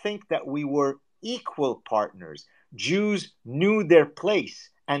 don't think that we were equal partners. Jews knew their place,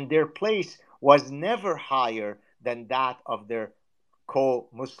 and their place was never higher than that of their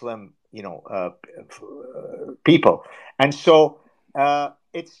co-Muslim, people. And so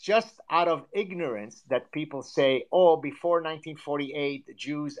it's just out of ignorance that people say, "Oh, before 1948, the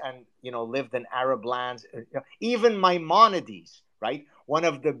Jews and lived in Arab lands." Even Maimonides, right, one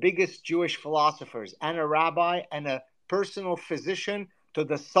of the biggest Jewish philosophers and a rabbi and a personal physician to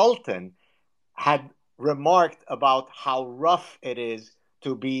the Sultan, had remarked about how rough it is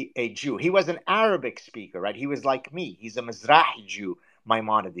to be a Jew. He was an Arabic speaker, right? He was like me. He's a Mizrahi Jew,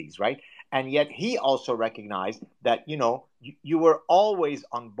 Maimonides, right? And yet he also recognized that, you were always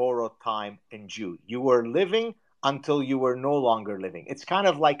on borrowed time in Jew. You were living until you were no longer living. It's kind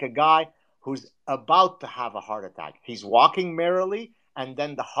of like a guy who's about to have a heart attack. He's walking merrily, and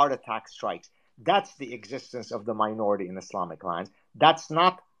then the heart attack strikes. That's the existence of the minority in Islamic lands. That's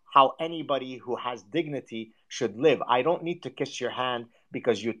not how anybody who has dignity should live. I don't need to kiss your hand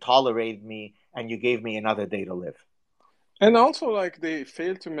because you tolerated me and you gave me another day to live. And also, like, they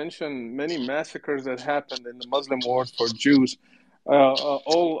failed to mention many massacres that happened in the Muslim world for Jews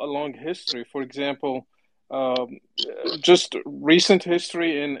all along history. For example, um, just recent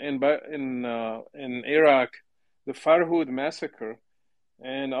history in Iraq, the Farhud massacre,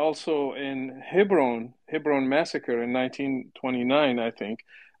 and also in Hebron massacre in 1929, I think,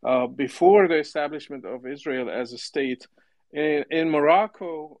 before the establishment of Israel as a state. In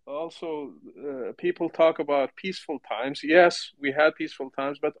Morocco, also, people talk about peaceful times. Yes, we had peaceful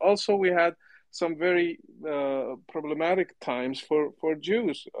times, but also we had some very problematic times for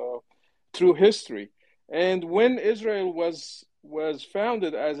Jews through history. And when Israel was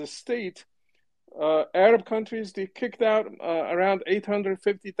founded as a state, Arab countries, they kicked out around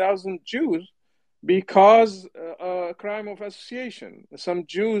 850,000 Jews because a crime of association. Some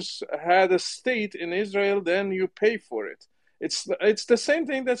Jews had a state in Israel, then you pay for it. It's the same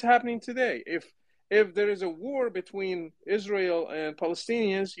thing that's happening today. If there is a war between Israel and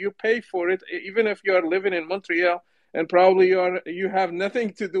Palestinians, you pay for it, even if you are living in Montreal and probably you have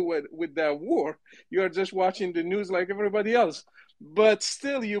nothing to do with that war. You are just watching the news like everybody else, but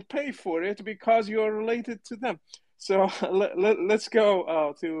still you pay for it because you are related to them. So let's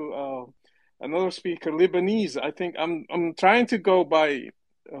go to another speaker, Lebanese. I think I'm trying to go by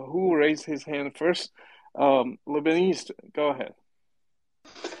who raised his hand first. Lebanese, go ahead.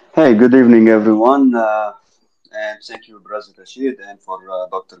 Hey, good evening, everyone, and thank you, Brother Rashid, and for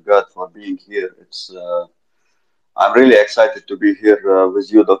Dr. Gad for being here. I'm really excited to be here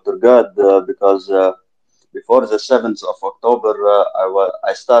with you, Dr. Gad, because before the 7th of October,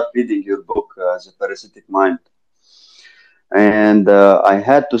 I start reading your book, The Parasitic Mind, and I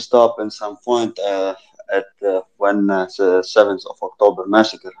had to stop in some point at when the 7th of October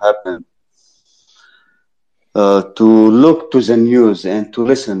massacre happened. To look to the news and to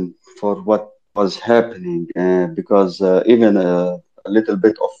listen for what was happening, because even a little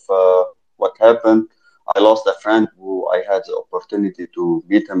bit of what happened, I lost a friend who I had the opportunity to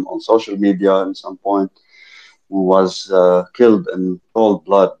meet him on social media at some point, who was killed in cold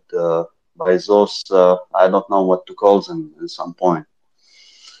blood by those, I don't know what to call them at some point.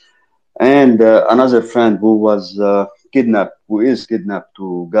 And another friend who was kidnapped, who is kidnapped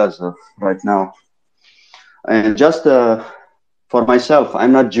to Gaza right now. And just for myself,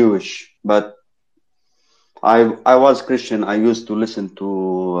 I'm not Jewish, but I was Christian. I used to listen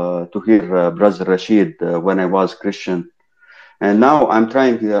to hear Brother Rashid when I was Christian, and now I'm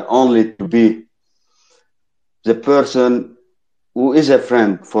trying only to be the person who is a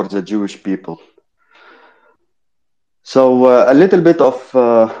friend for the Jewish people. So a little bit of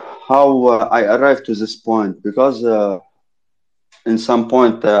how I arrived to this point, because in some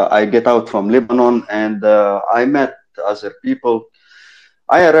point I get out from Lebanon and I met other people.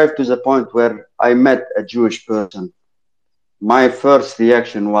 I arrived to the point where I met a Jewish person. My first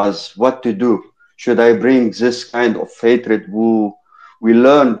reaction was what to do. Should I bring this kind of hatred who we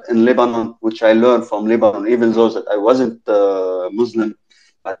learned in Lebanon, which I learned from Lebanon, even though that I wasn't Muslim,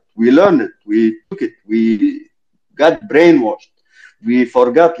 but we learned it, we took it, we got brainwashed. We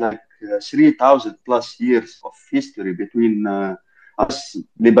forgot like 3,000 plus years of history between us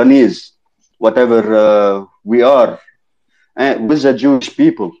Lebanese, whatever we are, and with the Jewish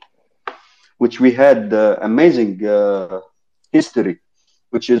people, which we had amazing history,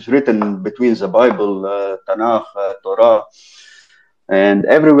 which is written between the Bible, Tanakh, Torah, and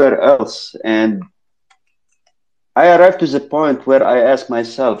everywhere else. And I arrived to the point where I asked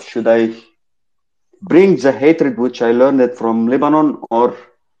myself, should I bring the hatred which I learned from Lebanon, or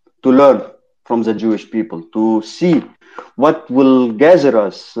to learn from the Jewish people, to see what will gather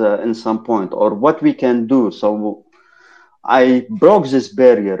us in some point, or what we can do. So I broke this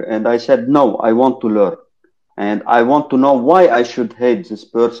barrier and I said, no, I want to learn. And I want to know why I should hate this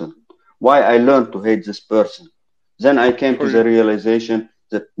person, why I learned to hate this person. Then I came to the realization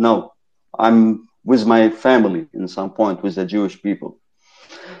that no, I'm with my family in some point, with the Jewish people.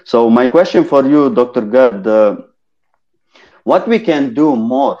 So my question for you, Dr. Gad, what we can do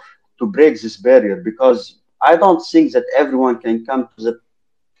more to break this barrier, because I don't think that everyone can come to the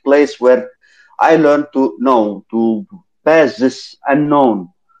place where I learned to know, to pass this unknown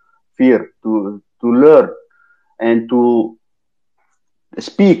fear, to learn and to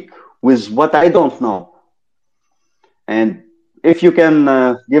speak with what I don't know. And if you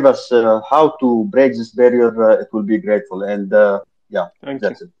can give us how to break this barrier, it will be grateful. And yeah, Thank you.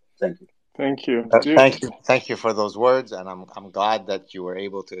 that's it. Thank you. Thank you. Thank you for those words, and I'm glad that you were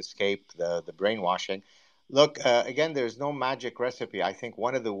able to escape the brainwashing. Look, again, there's no magic recipe. I think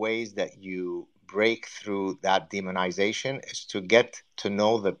one of the ways that you break through that demonization is to get to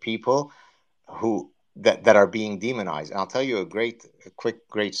know the people who that are being demonized. And I'll tell you a quick,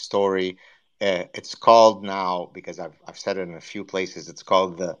 great story. It's called now, because I've said it in a few places. It's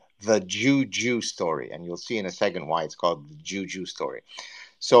called the Jew story, and you'll see in a second why it's called the Jew story.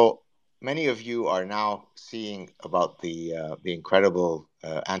 So many of you are now seeing about the incredible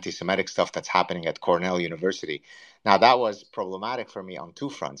anti-Semitic stuff that's happening at Cornell University. Now that was problematic for me on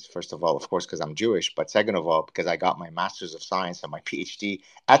two fronts. First of all, of course, because I'm Jewish, but second of all, because I got my Master's of Science and my PhD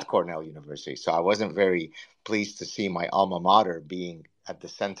at Cornell University. So I wasn't very pleased to see my alma mater being at the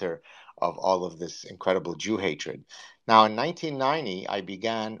center of all of this incredible Jew hatred. Now in 1990, I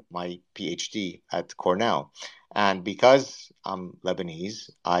began my PhD at Cornell. And because I'm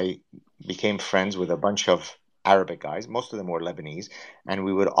Lebanese, I became friends with a bunch of Arabic guys. Most of them were Lebanese, and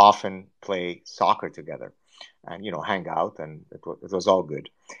we would often play soccer together and, hang out, and it was all good.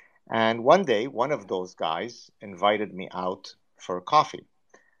 And one day, one of those guys invited me out for coffee.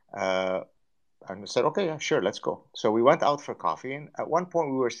 Uh, and I said, okay, yeah, sure, let's go. So we went out for coffee, and at one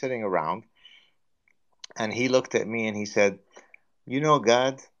point we were sitting around, and he looked at me and he said,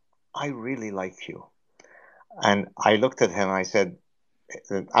 Gad, I really like you. And I looked at him and I said,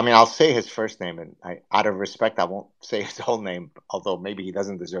 I'll say his first name, and out of respect, I won't say his whole name, although maybe he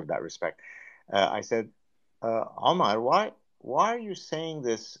doesn't deserve that respect. I said, Omar, why are you saying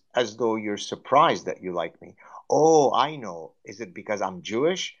this as though you're surprised that you like me? Oh, I know. Is it because I'm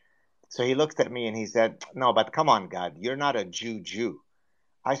Jewish? So he looked at me and he said, no, but come on, God, you're not a Jew.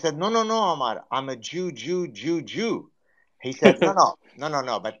 I said, no, no, no, Omar, I'm a Jew. He said,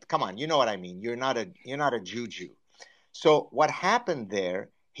 no, but come on, you know what I mean. You're not a Jew. So what happened there,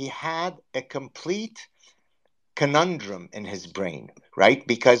 he had a complete conundrum in his brain, right?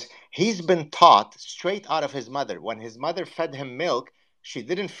 Because he's been taught straight out of his mother. When his mother fed him milk, she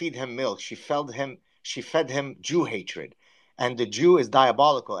didn't feed him milk. She fed him Jew hatred. And the Jew is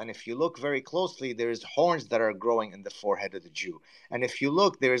diabolical. And if you look very closely, there's horns that are growing in the forehead of the Jew. And if you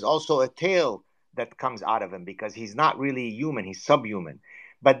look, there is also a tail that comes out of him, because he's not really human, he's subhuman.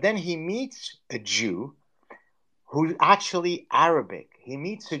 But then he meets a Jew who's actually Arabic. He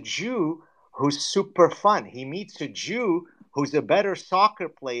meets a Jew who's super fun. He meets a Jew who's a better soccer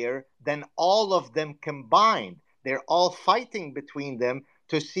player than all of them combined. They're all fighting between them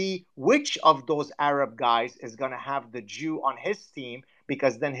to see which of those Arab guys is going to have the Jew on his team,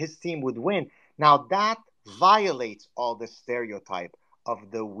 because then his team would win. Now that violates all the stereotype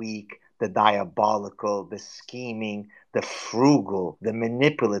of the weak, the diabolical, the scheming, the frugal, the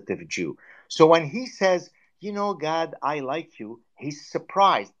manipulative Jew. So when he says, God, I like you, he's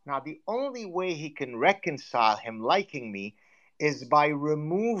surprised. Now, the only way he can reconcile him liking me is by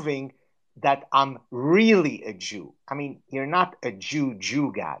removing that I'm really a Jew. You're not a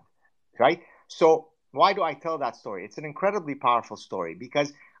Jew, God, right? So, why do I tell that story? It's an incredibly powerful story,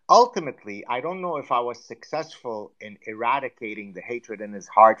 because ultimately, I don't know if I was successful in eradicating the hatred in his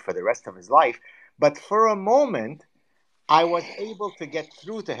heart for the rest of his life, but for a moment, I was able to get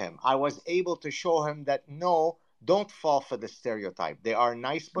through to him. I was able to show him that no, don't fall for the stereotype. There are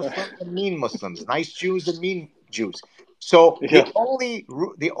nice Muslims and mean Muslims, nice Jews and mean Jews. So Yeah.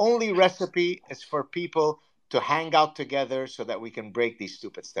 the only recipe is for people to hang out together so that we can break these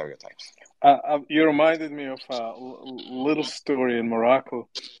stupid stereotypes. You reminded me of a little story in Morocco.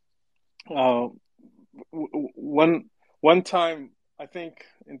 Uh, one time, I think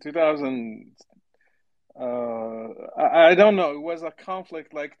in 2000, I don't know, it was a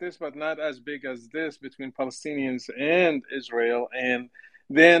conflict like this, but not as big as this, between Palestinians and Israel. And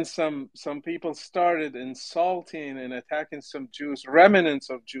then some people started insulting and attacking some Jews, remnants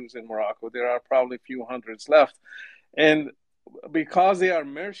of Jews in Morocco. There are probably a few hundreds left. And because they are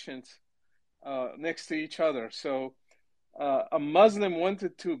merchants next to each other. So a Muslim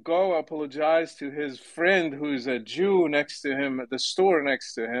wanted to go apologize to his friend who's a Jew next to him at the store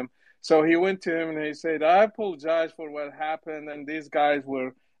next to him. So he went to him and he said, I apologize for what happened, and these guys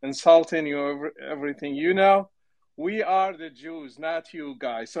were insulting you over everything. We are the Jews, not you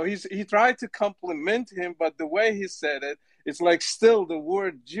guys. So he tried to compliment him, but the way he said it, it's like still the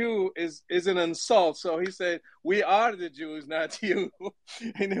word Jew is an insult. So he said, "We are the Jews, not you."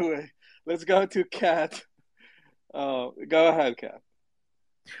 Anyway, let's go to Kat. Go ahead, Kat.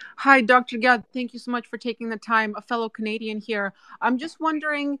 Hi, Dr. Gad. Thank you so much for taking the time. A fellow Canadian here. I'm just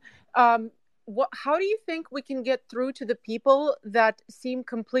wondering, how do you think we can get through to the people that seem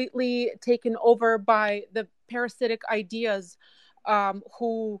completely taken over by the parasitic ideas,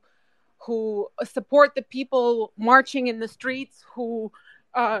 who support the people marching in the streets, who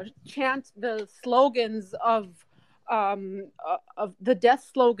chant the slogans of the death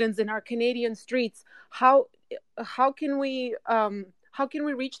slogans in our Canadian streets? How can we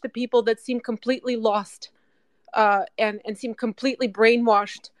reach the people that seem completely lost, and seem completely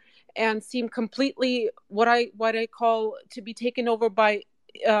brainwashed, and seem completely what I call to be taken over by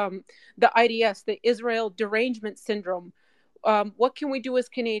the IDS, the Israel derangement syndrome? What can we do as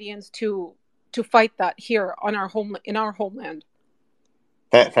Canadians to fight that here on our homeland?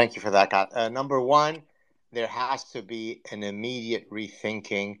 Thank you for that, Kat. Number one, there has to be an immediate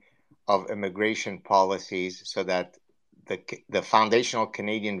rethinking of immigration policies so that the foundational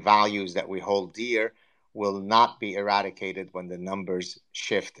Canadian values that we hold dear will not be eradicated when the numbers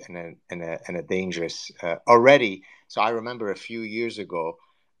shift in a dangerous already. So I remember a few years ago,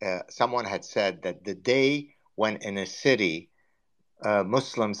 someone had said that the day when in a city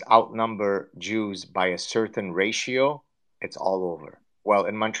Muslims outnumber Jews by a certain ratio, it's all over. Well,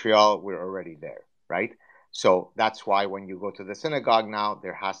 in Montreal, we're already there, right? So that's why when you go to the synagogue now,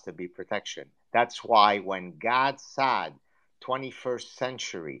 there has to be protection. That's why when Gad Saad, 21st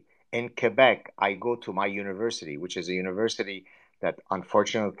century, in Quebec, I go to my university, which is a university that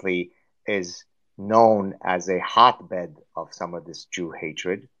unfortunately is known as a hotbed of some of this Jew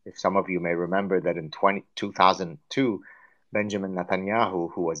hatred. If some of you may remember that in 2002, Benjamin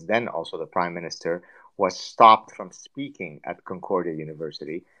Netanyahu, who was then also the prime minister, was stopped from speaking at Concordia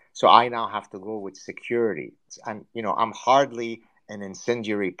University. So I now have to go with security. And, I'm hardly an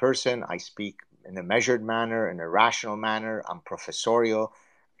incendiary person. I speak in a measured manner, in a rational manner. I'm professorial.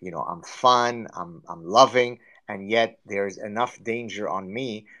 I'm fun. I'm loving. And yet there's enough danger on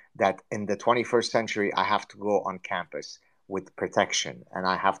me that in the 21st century, I have to go on campus with protection and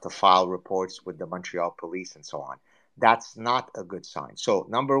I have to file reports with the Montreal police and so on. That's not a good sign. So,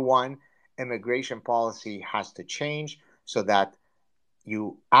 number one, immigration policy has to change so that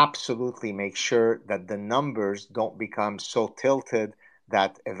you absolutely make sure that the numbers don't become so tilted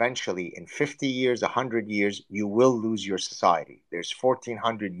that eventually in 50 years, 100 years, you will lose your society. There's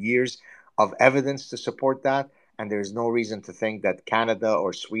 1,400 years of evidence to support that, and there's no reason to think that Canada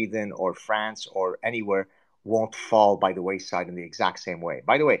or Sweden or France or anywhere won't fall by the wayside in the exact same way.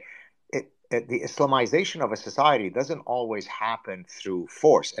 By the way, the Islamization of a society doesn't always happen through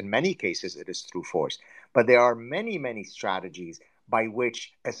force. In many cases, it is through force. But there are many, many strategies by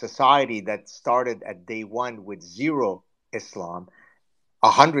which a society that started at day one with zero Islam,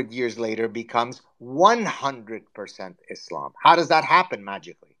 100 years later becomes 100% Islam. How does that happen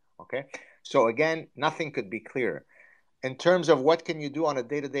magically? Okay. So again, nothing could be clearer. In terms of what can you do on a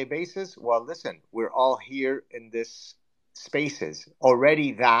day-to-day basis? Well, listen, we're all here in this spaces.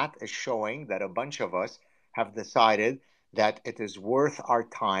 Already that is showing that a bunch of us have decided that it is worth our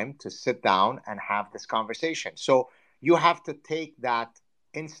time to sit down and have this conversation. So you have to take that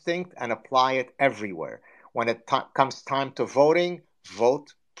instinct and apply it everywhere. When it comes time to voting,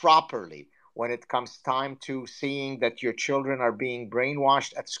 vote properly. When it comes time to seeing that your children are being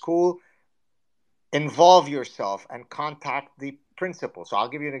brainwashed at school, involve yourself and contact the principal. So I'll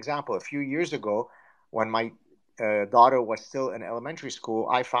give you an example. A few years ago, when my daughter was still in elementary school,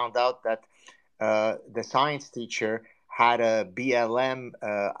 I found out that the science teacher had a BLM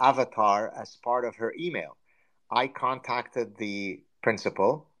avatar as part of her email. I contacted the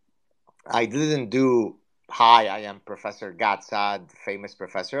principal. I didn't do, hi, I am Professor Gatsad, famous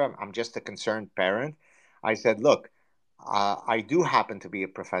professor. I'm just a concerned parent. I said, look, I do happen to be a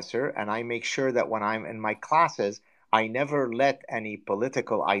professor, and I make sure that when I'm in my classes, I never let any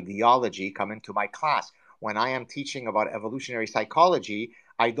political ideology come into my class. When I am teaching about evolutionary psychology,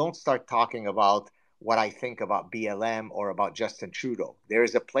 I don't start talking about what I think about BLM or about Justin Trudeau. There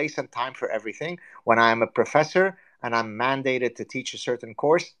is a place and time for everything. When I am a professor and I'm mandated to teach a certain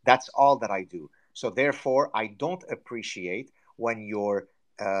course, that's all that I do. So therefore, I don't appreciate when your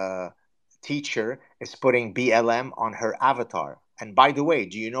teacher is putting BLM on her avatar. And by the way,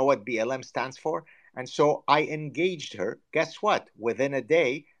 do you know what BLM stands for? And so I engaged her. Guess what? Within a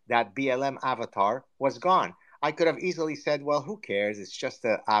day, that BLM avatar was gone. I could have easily said, well, who cares? It's just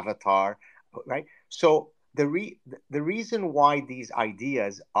an avatar, right? So the reason why these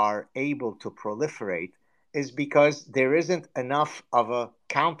ideas are able to proliferate is because there isn't enough of a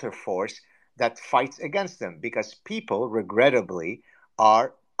counterforce that fights against them, because people, regrettably,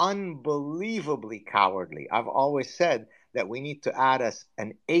 are unbelievably cowardly. I've always said that we need to add us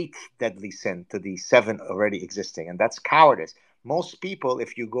an eighth deadly sin to the seven already existing, and that's cowardice. Most people,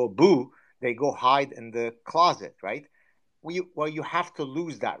 if you go boo, they go hide in the closet, right? Well, you have to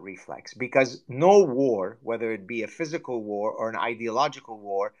lose that reflex, because no war, whether it be a physical war or an ideological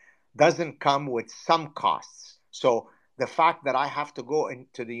war, doesn't come with some costs. So the fact that I have to go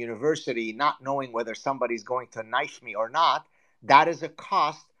into the university not knowing whether somebody's going to knife me or not, that is a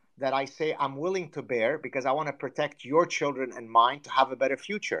cost that I say I'm willing to bear, because I want to protect your children and mine to have a better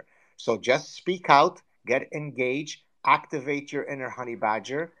future. So just speak out, get engaged, activate your inner honey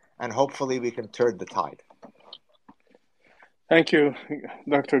badger, and hopefully we can turn the tide. Thank you,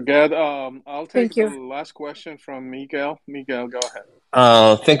 Dr. Gad. I'll take Thank the you. last question from Miguel. Miguel, go ahead.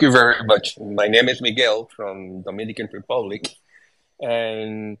 Thank you very much. My name is Miguel from Dominican Republic,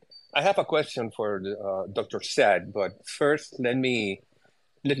 and I have a question for Dr. Saad. But first, let me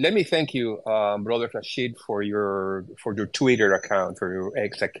thank you, Brother Rashid, for your Twitter account, for your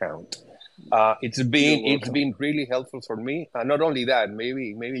X account. It's been really helpful for me. Not only that,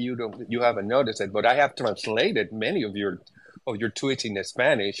 maybe you haven't noticed it, but I have translated many of your tweets in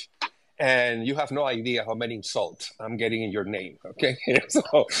Spanish, and you have no idea how many insults I'm getting in your name. Okay, so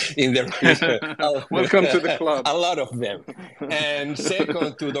there is Welcome to the club. a lot of them. And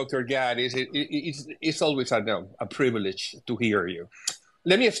second, to Dr. Gad, it's always a privilege to hear you.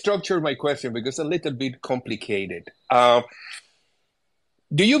 Let me structure my question because it's a little bit complicated.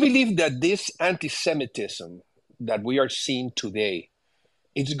 Do you believe that this anti-Semitism that we are seeing today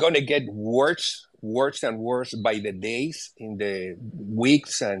is going to get worse and worse by the days, in the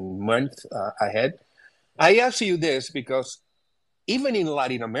weeks and months ahead? I ask you this because even in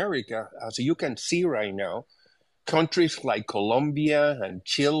Latin America, as you can see right now, countries like Colombia and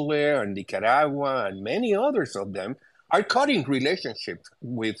Chile and Nicaragua and many others of them are cutting relationships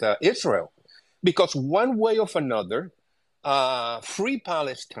with Israel because one way or another, free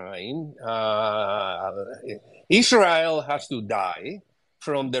Palestine, Israel has to die.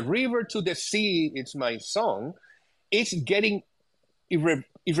 From the river to the sea, it's my song. It's getting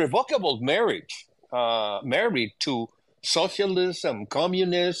irrevocable marriage, married to socialism,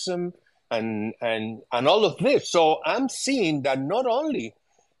 communism, and all of this. So I'm seeing that not only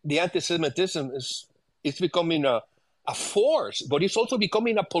the anti-Semitism is becoming a force, but it's also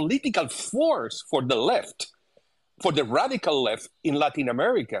becoming a political force for the left, for the radical left in Latin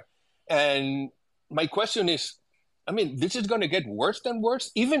America. And my question is, I mean, this is going to get worse and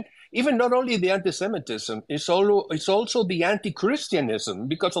worse. Even not only the anti-Semitism, it's also the anti-Christianism,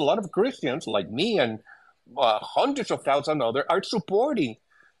 because a lot of Christians like me and hundreds of thousands others are supporting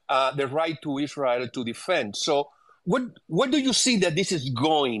the right to Israel to defend. So what do you see that this is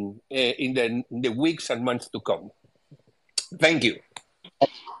going in the weeks and months to come? Thank you.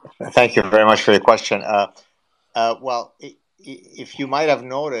 Thank you very much for the question. Well, if you might have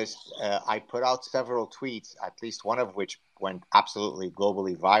noticed, I put out several tweets, at least one of which went absolutely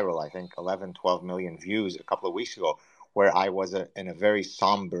globally viral. I think 11, 12 million views a couple of weeks ago, where I was in a very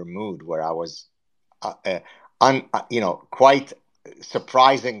somber mood, where I was, quite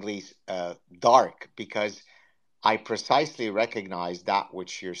surprisingly dark, because I precisely recognize that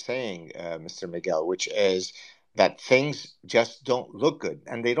which you're saying, Mr. Miguel, which is that things just don't look good,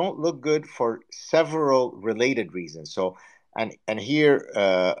 and they don't look good for several related reasons. So, and here,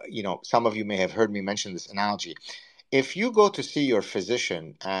 some of you may have heard me mention this analogy. If you go to see your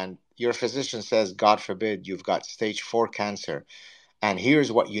physician and your physician says, God forbid, you've got stage 4 cancer, and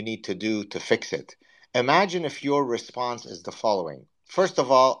here's what you need to do to fix it. Imagine if your response is the following. First of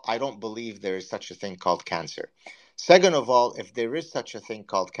all, I don't believe there is such a thing called cancer. Second of all, if there is such a thing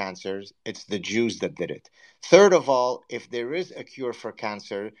called cancer, it's the Jews that did it. Third of all, if there is a cure for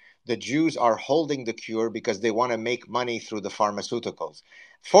cancer, the Jews are holding the cure because they want to make money through the pharmaceuticals.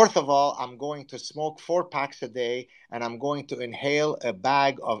 Fourth of all, I'm going to smoke 4 packs a day, and I'm going to inhale a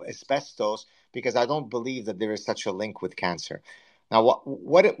bag of asbestos because I don't believe that there is such a link with cancer. Now,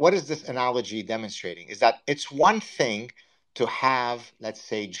 what is this analogy demonstrating? Is that it's one thing to have, let's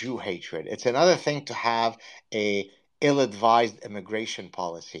say, Jew hatred. It's another thing to have a ill-advised immigration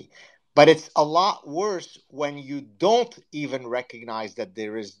policy. But it's a lot worse when you don't even recognize that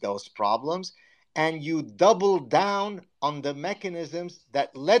there is those problems, and you double down on the mechanisms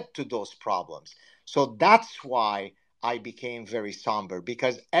that led to those problems. So that's why I became very somber,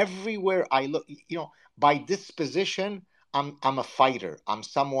 because everywhere I look, by disposition, I'm a fighter. I'm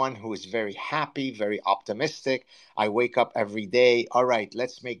someone who is very happy, very optimistic. I wake up every day. All right,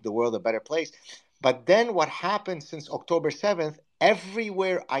 let's make the world a better place. But then what happened since October 7th,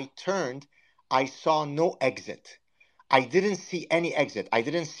 everywhere I turned, I saw no exit. I didn't see any exit. I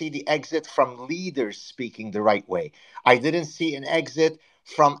didn't see the exit from leaders speaking the right way. I didn't see an exit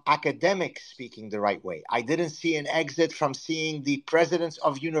from academics speaking the right way. I didn't see an exit from seeing the presidents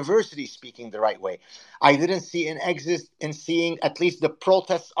of universities speaking the right way. I didn't see an exit in seeing at least the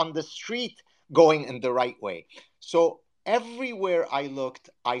protests on the street going in the right way. So everywhere I looked,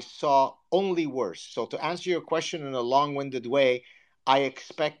 I saw only worse. So to answer your question in a long-winded way, I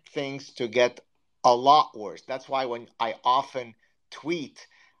expect things to get a lot worse. That's why when I often tweet,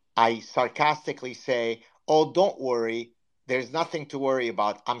 I sarcastically say, "Oh, don't worry. There's nothing to worry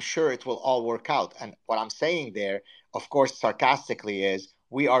about. I'm sure it will all work out." And what I'm saying there, of course, sarcastically, is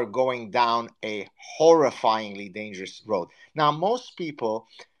we are going down a horrifyingly dangerous road. Now, most people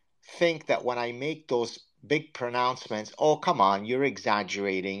think that when I make those big pronouncements, "Oh, come on, you're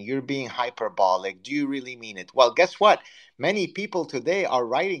exaggerating, you're being hyperbolic, do you really mean it?" Well, guess what? Many people today are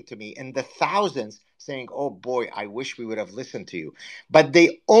writing to me in the thousands saying, "Oh boy, I wish we would have listened to you." But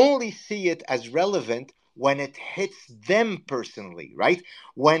they only see it as relevant when it hits them personally, right?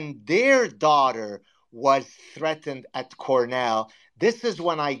 When their daughter was threatened at Cornell, this is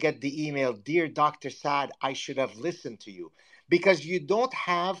when I get the email, "Dear Dr. Saad, I should have listened to you." Because you don't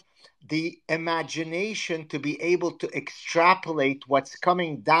have the imagination to be able to extrapolate what's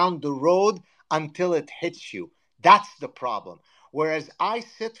coming down the road until it hits you. That's the problem. Whereas I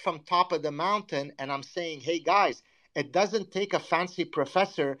sit from top of the mountain and I'm saying, "Hey guys, it doesn't take a fancy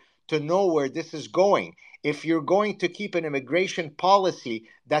professor to know where this is going. If you're going to keep an immigration policy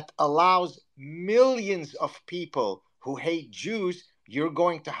that allows millions of people who hate Jews, you're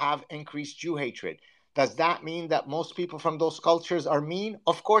going to have increased Jew hatred. Does that mean that most people from those cultures are mean?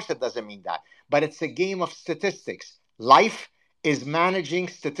 Of course, it doesn't mean that. But it's a game of statistics. Life is managing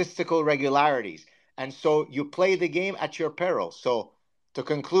statistical regularities. And so you play the game at your peril. So to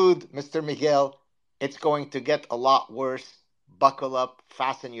conclude, Mr. Miguel, it's going to get a lot worse. Buckle up,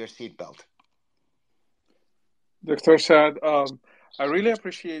 fasten your seatbelt. Dr. Saad, I really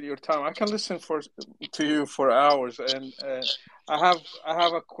appreciate your time. I can listen to you for hours, and I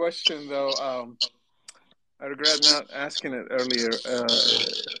have a question though. I regret not asking it earlier.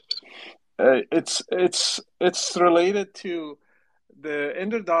 It's related to the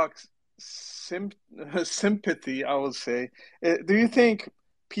underdog's sympathy, I would say. Do you think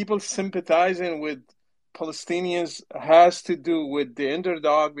people sympathizing with Palestinians has to do with the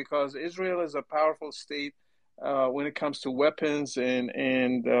underdog because Israel is a powerful state when it comes to weapons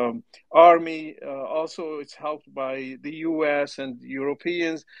and army? Also, it's helped by the U.S. and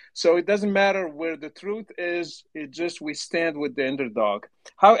Europeans. So it doesn't matter where the truth is. It just we stand with the underdog.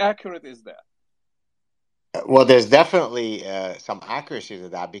 How accurate is that? Well, there's definitely some accuracy to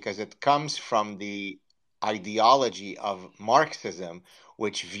that because it comes from the ideology of Marxism,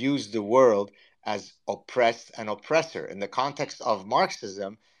 which views the world as oppressed and oppressor. In the context of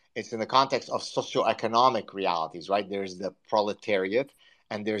Marxism, it's in the context of socioeconomic realities, right? There's the proletariat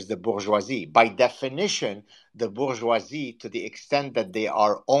and there's the bourgeoisie. By definition, the bourgeoisie, to the extent that they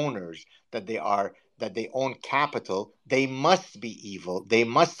are owners, that they own capital, they must be evil. They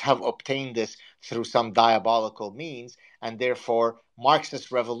must have obtained this through some diabolical means, and therefore,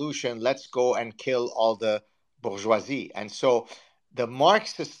 Marxist revolution, let's go and kill all the bourgeoisie. And so the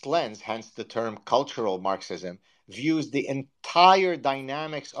Marxist lens, hence the term cultural Marxism, views the entire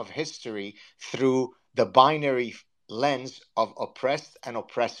dynamics of history through the binary lens of oppressed and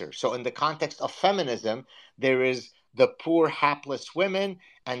oppressor. So, in the context of feminism, there is the poor, hapless women,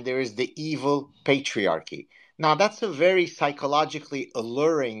 and there is the evil patriarchy. Now, that's a very psychologically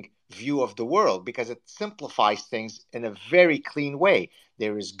alluring view of the world because it simplifies things in a very clean way.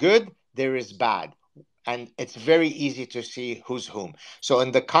 There is good, there is bad, and it's very easy to see who's whom. So,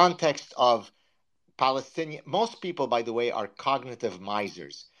 in the context of Palestinian, most people, by the way, are cognitive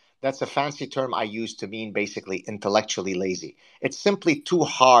misers. That's a fancy term I use to mean basically intellectually lazy. It's simply too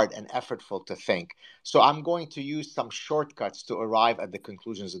hard and effortful to think. So I'm going to use some shortcuts to arrive at the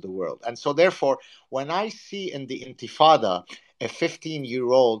conclusions of the world. And so, therefore, when I see in the Intifada a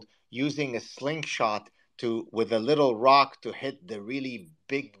 15-year-old using a slingshot with a little rock to hit the really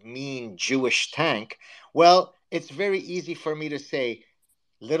big, mean Jewish tank, well, it's very easy for me to say,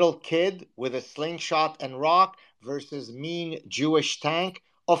 little kid with a slingshot and rock versus mean Jewish tank,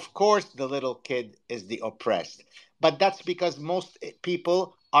 of course the little kid is the oppressed. But that's because most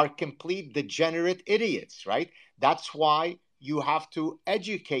people are complete degenerate idiots, right? That's why you have to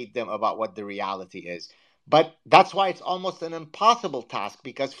educate them about what the reality is. But that's why it's almost an impossible task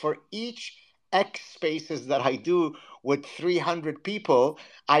because for each X spaces that I do with 300 people,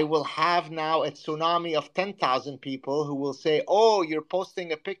 I will have now a tsunami of 10,000 people who will say, oh, you're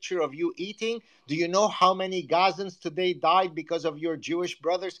posting a picture of you eating. Do you know how many Gazans today died because of your Jewish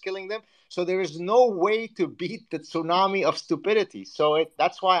brothers killing them? So there is no way to beat the tsunami of stupidity. So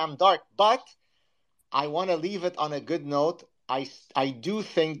that's why I'm dark. But I want to leave it on a good note. I do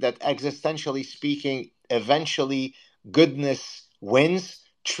think that existentially speaking, eventually goodness wins,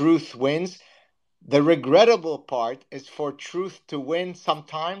 truth wins. The regrettable part is for truth to win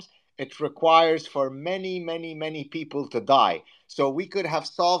sometimes. It requires for many, many, many people to die. So we could have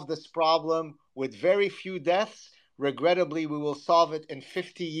solved this problem with very few deaths. Regrettably, we will solve it in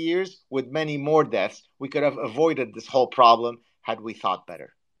 50 years with many more deaths. We could have avoided this whole problem had we thought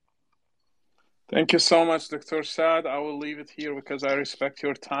better. Thank you so much, Dr. Saad. I will leave it here because I respect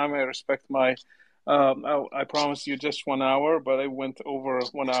your time. I respect my. I promised you just 1 hour, but I went over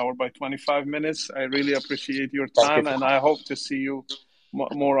 1 hour by 25 minutes. I really appreciate your Thank you. time, and I hope to see you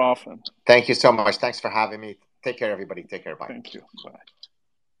more often. Thank you so much. Thanks for having me. Take care, everybody. Take care. Bye. Thank you. Bye.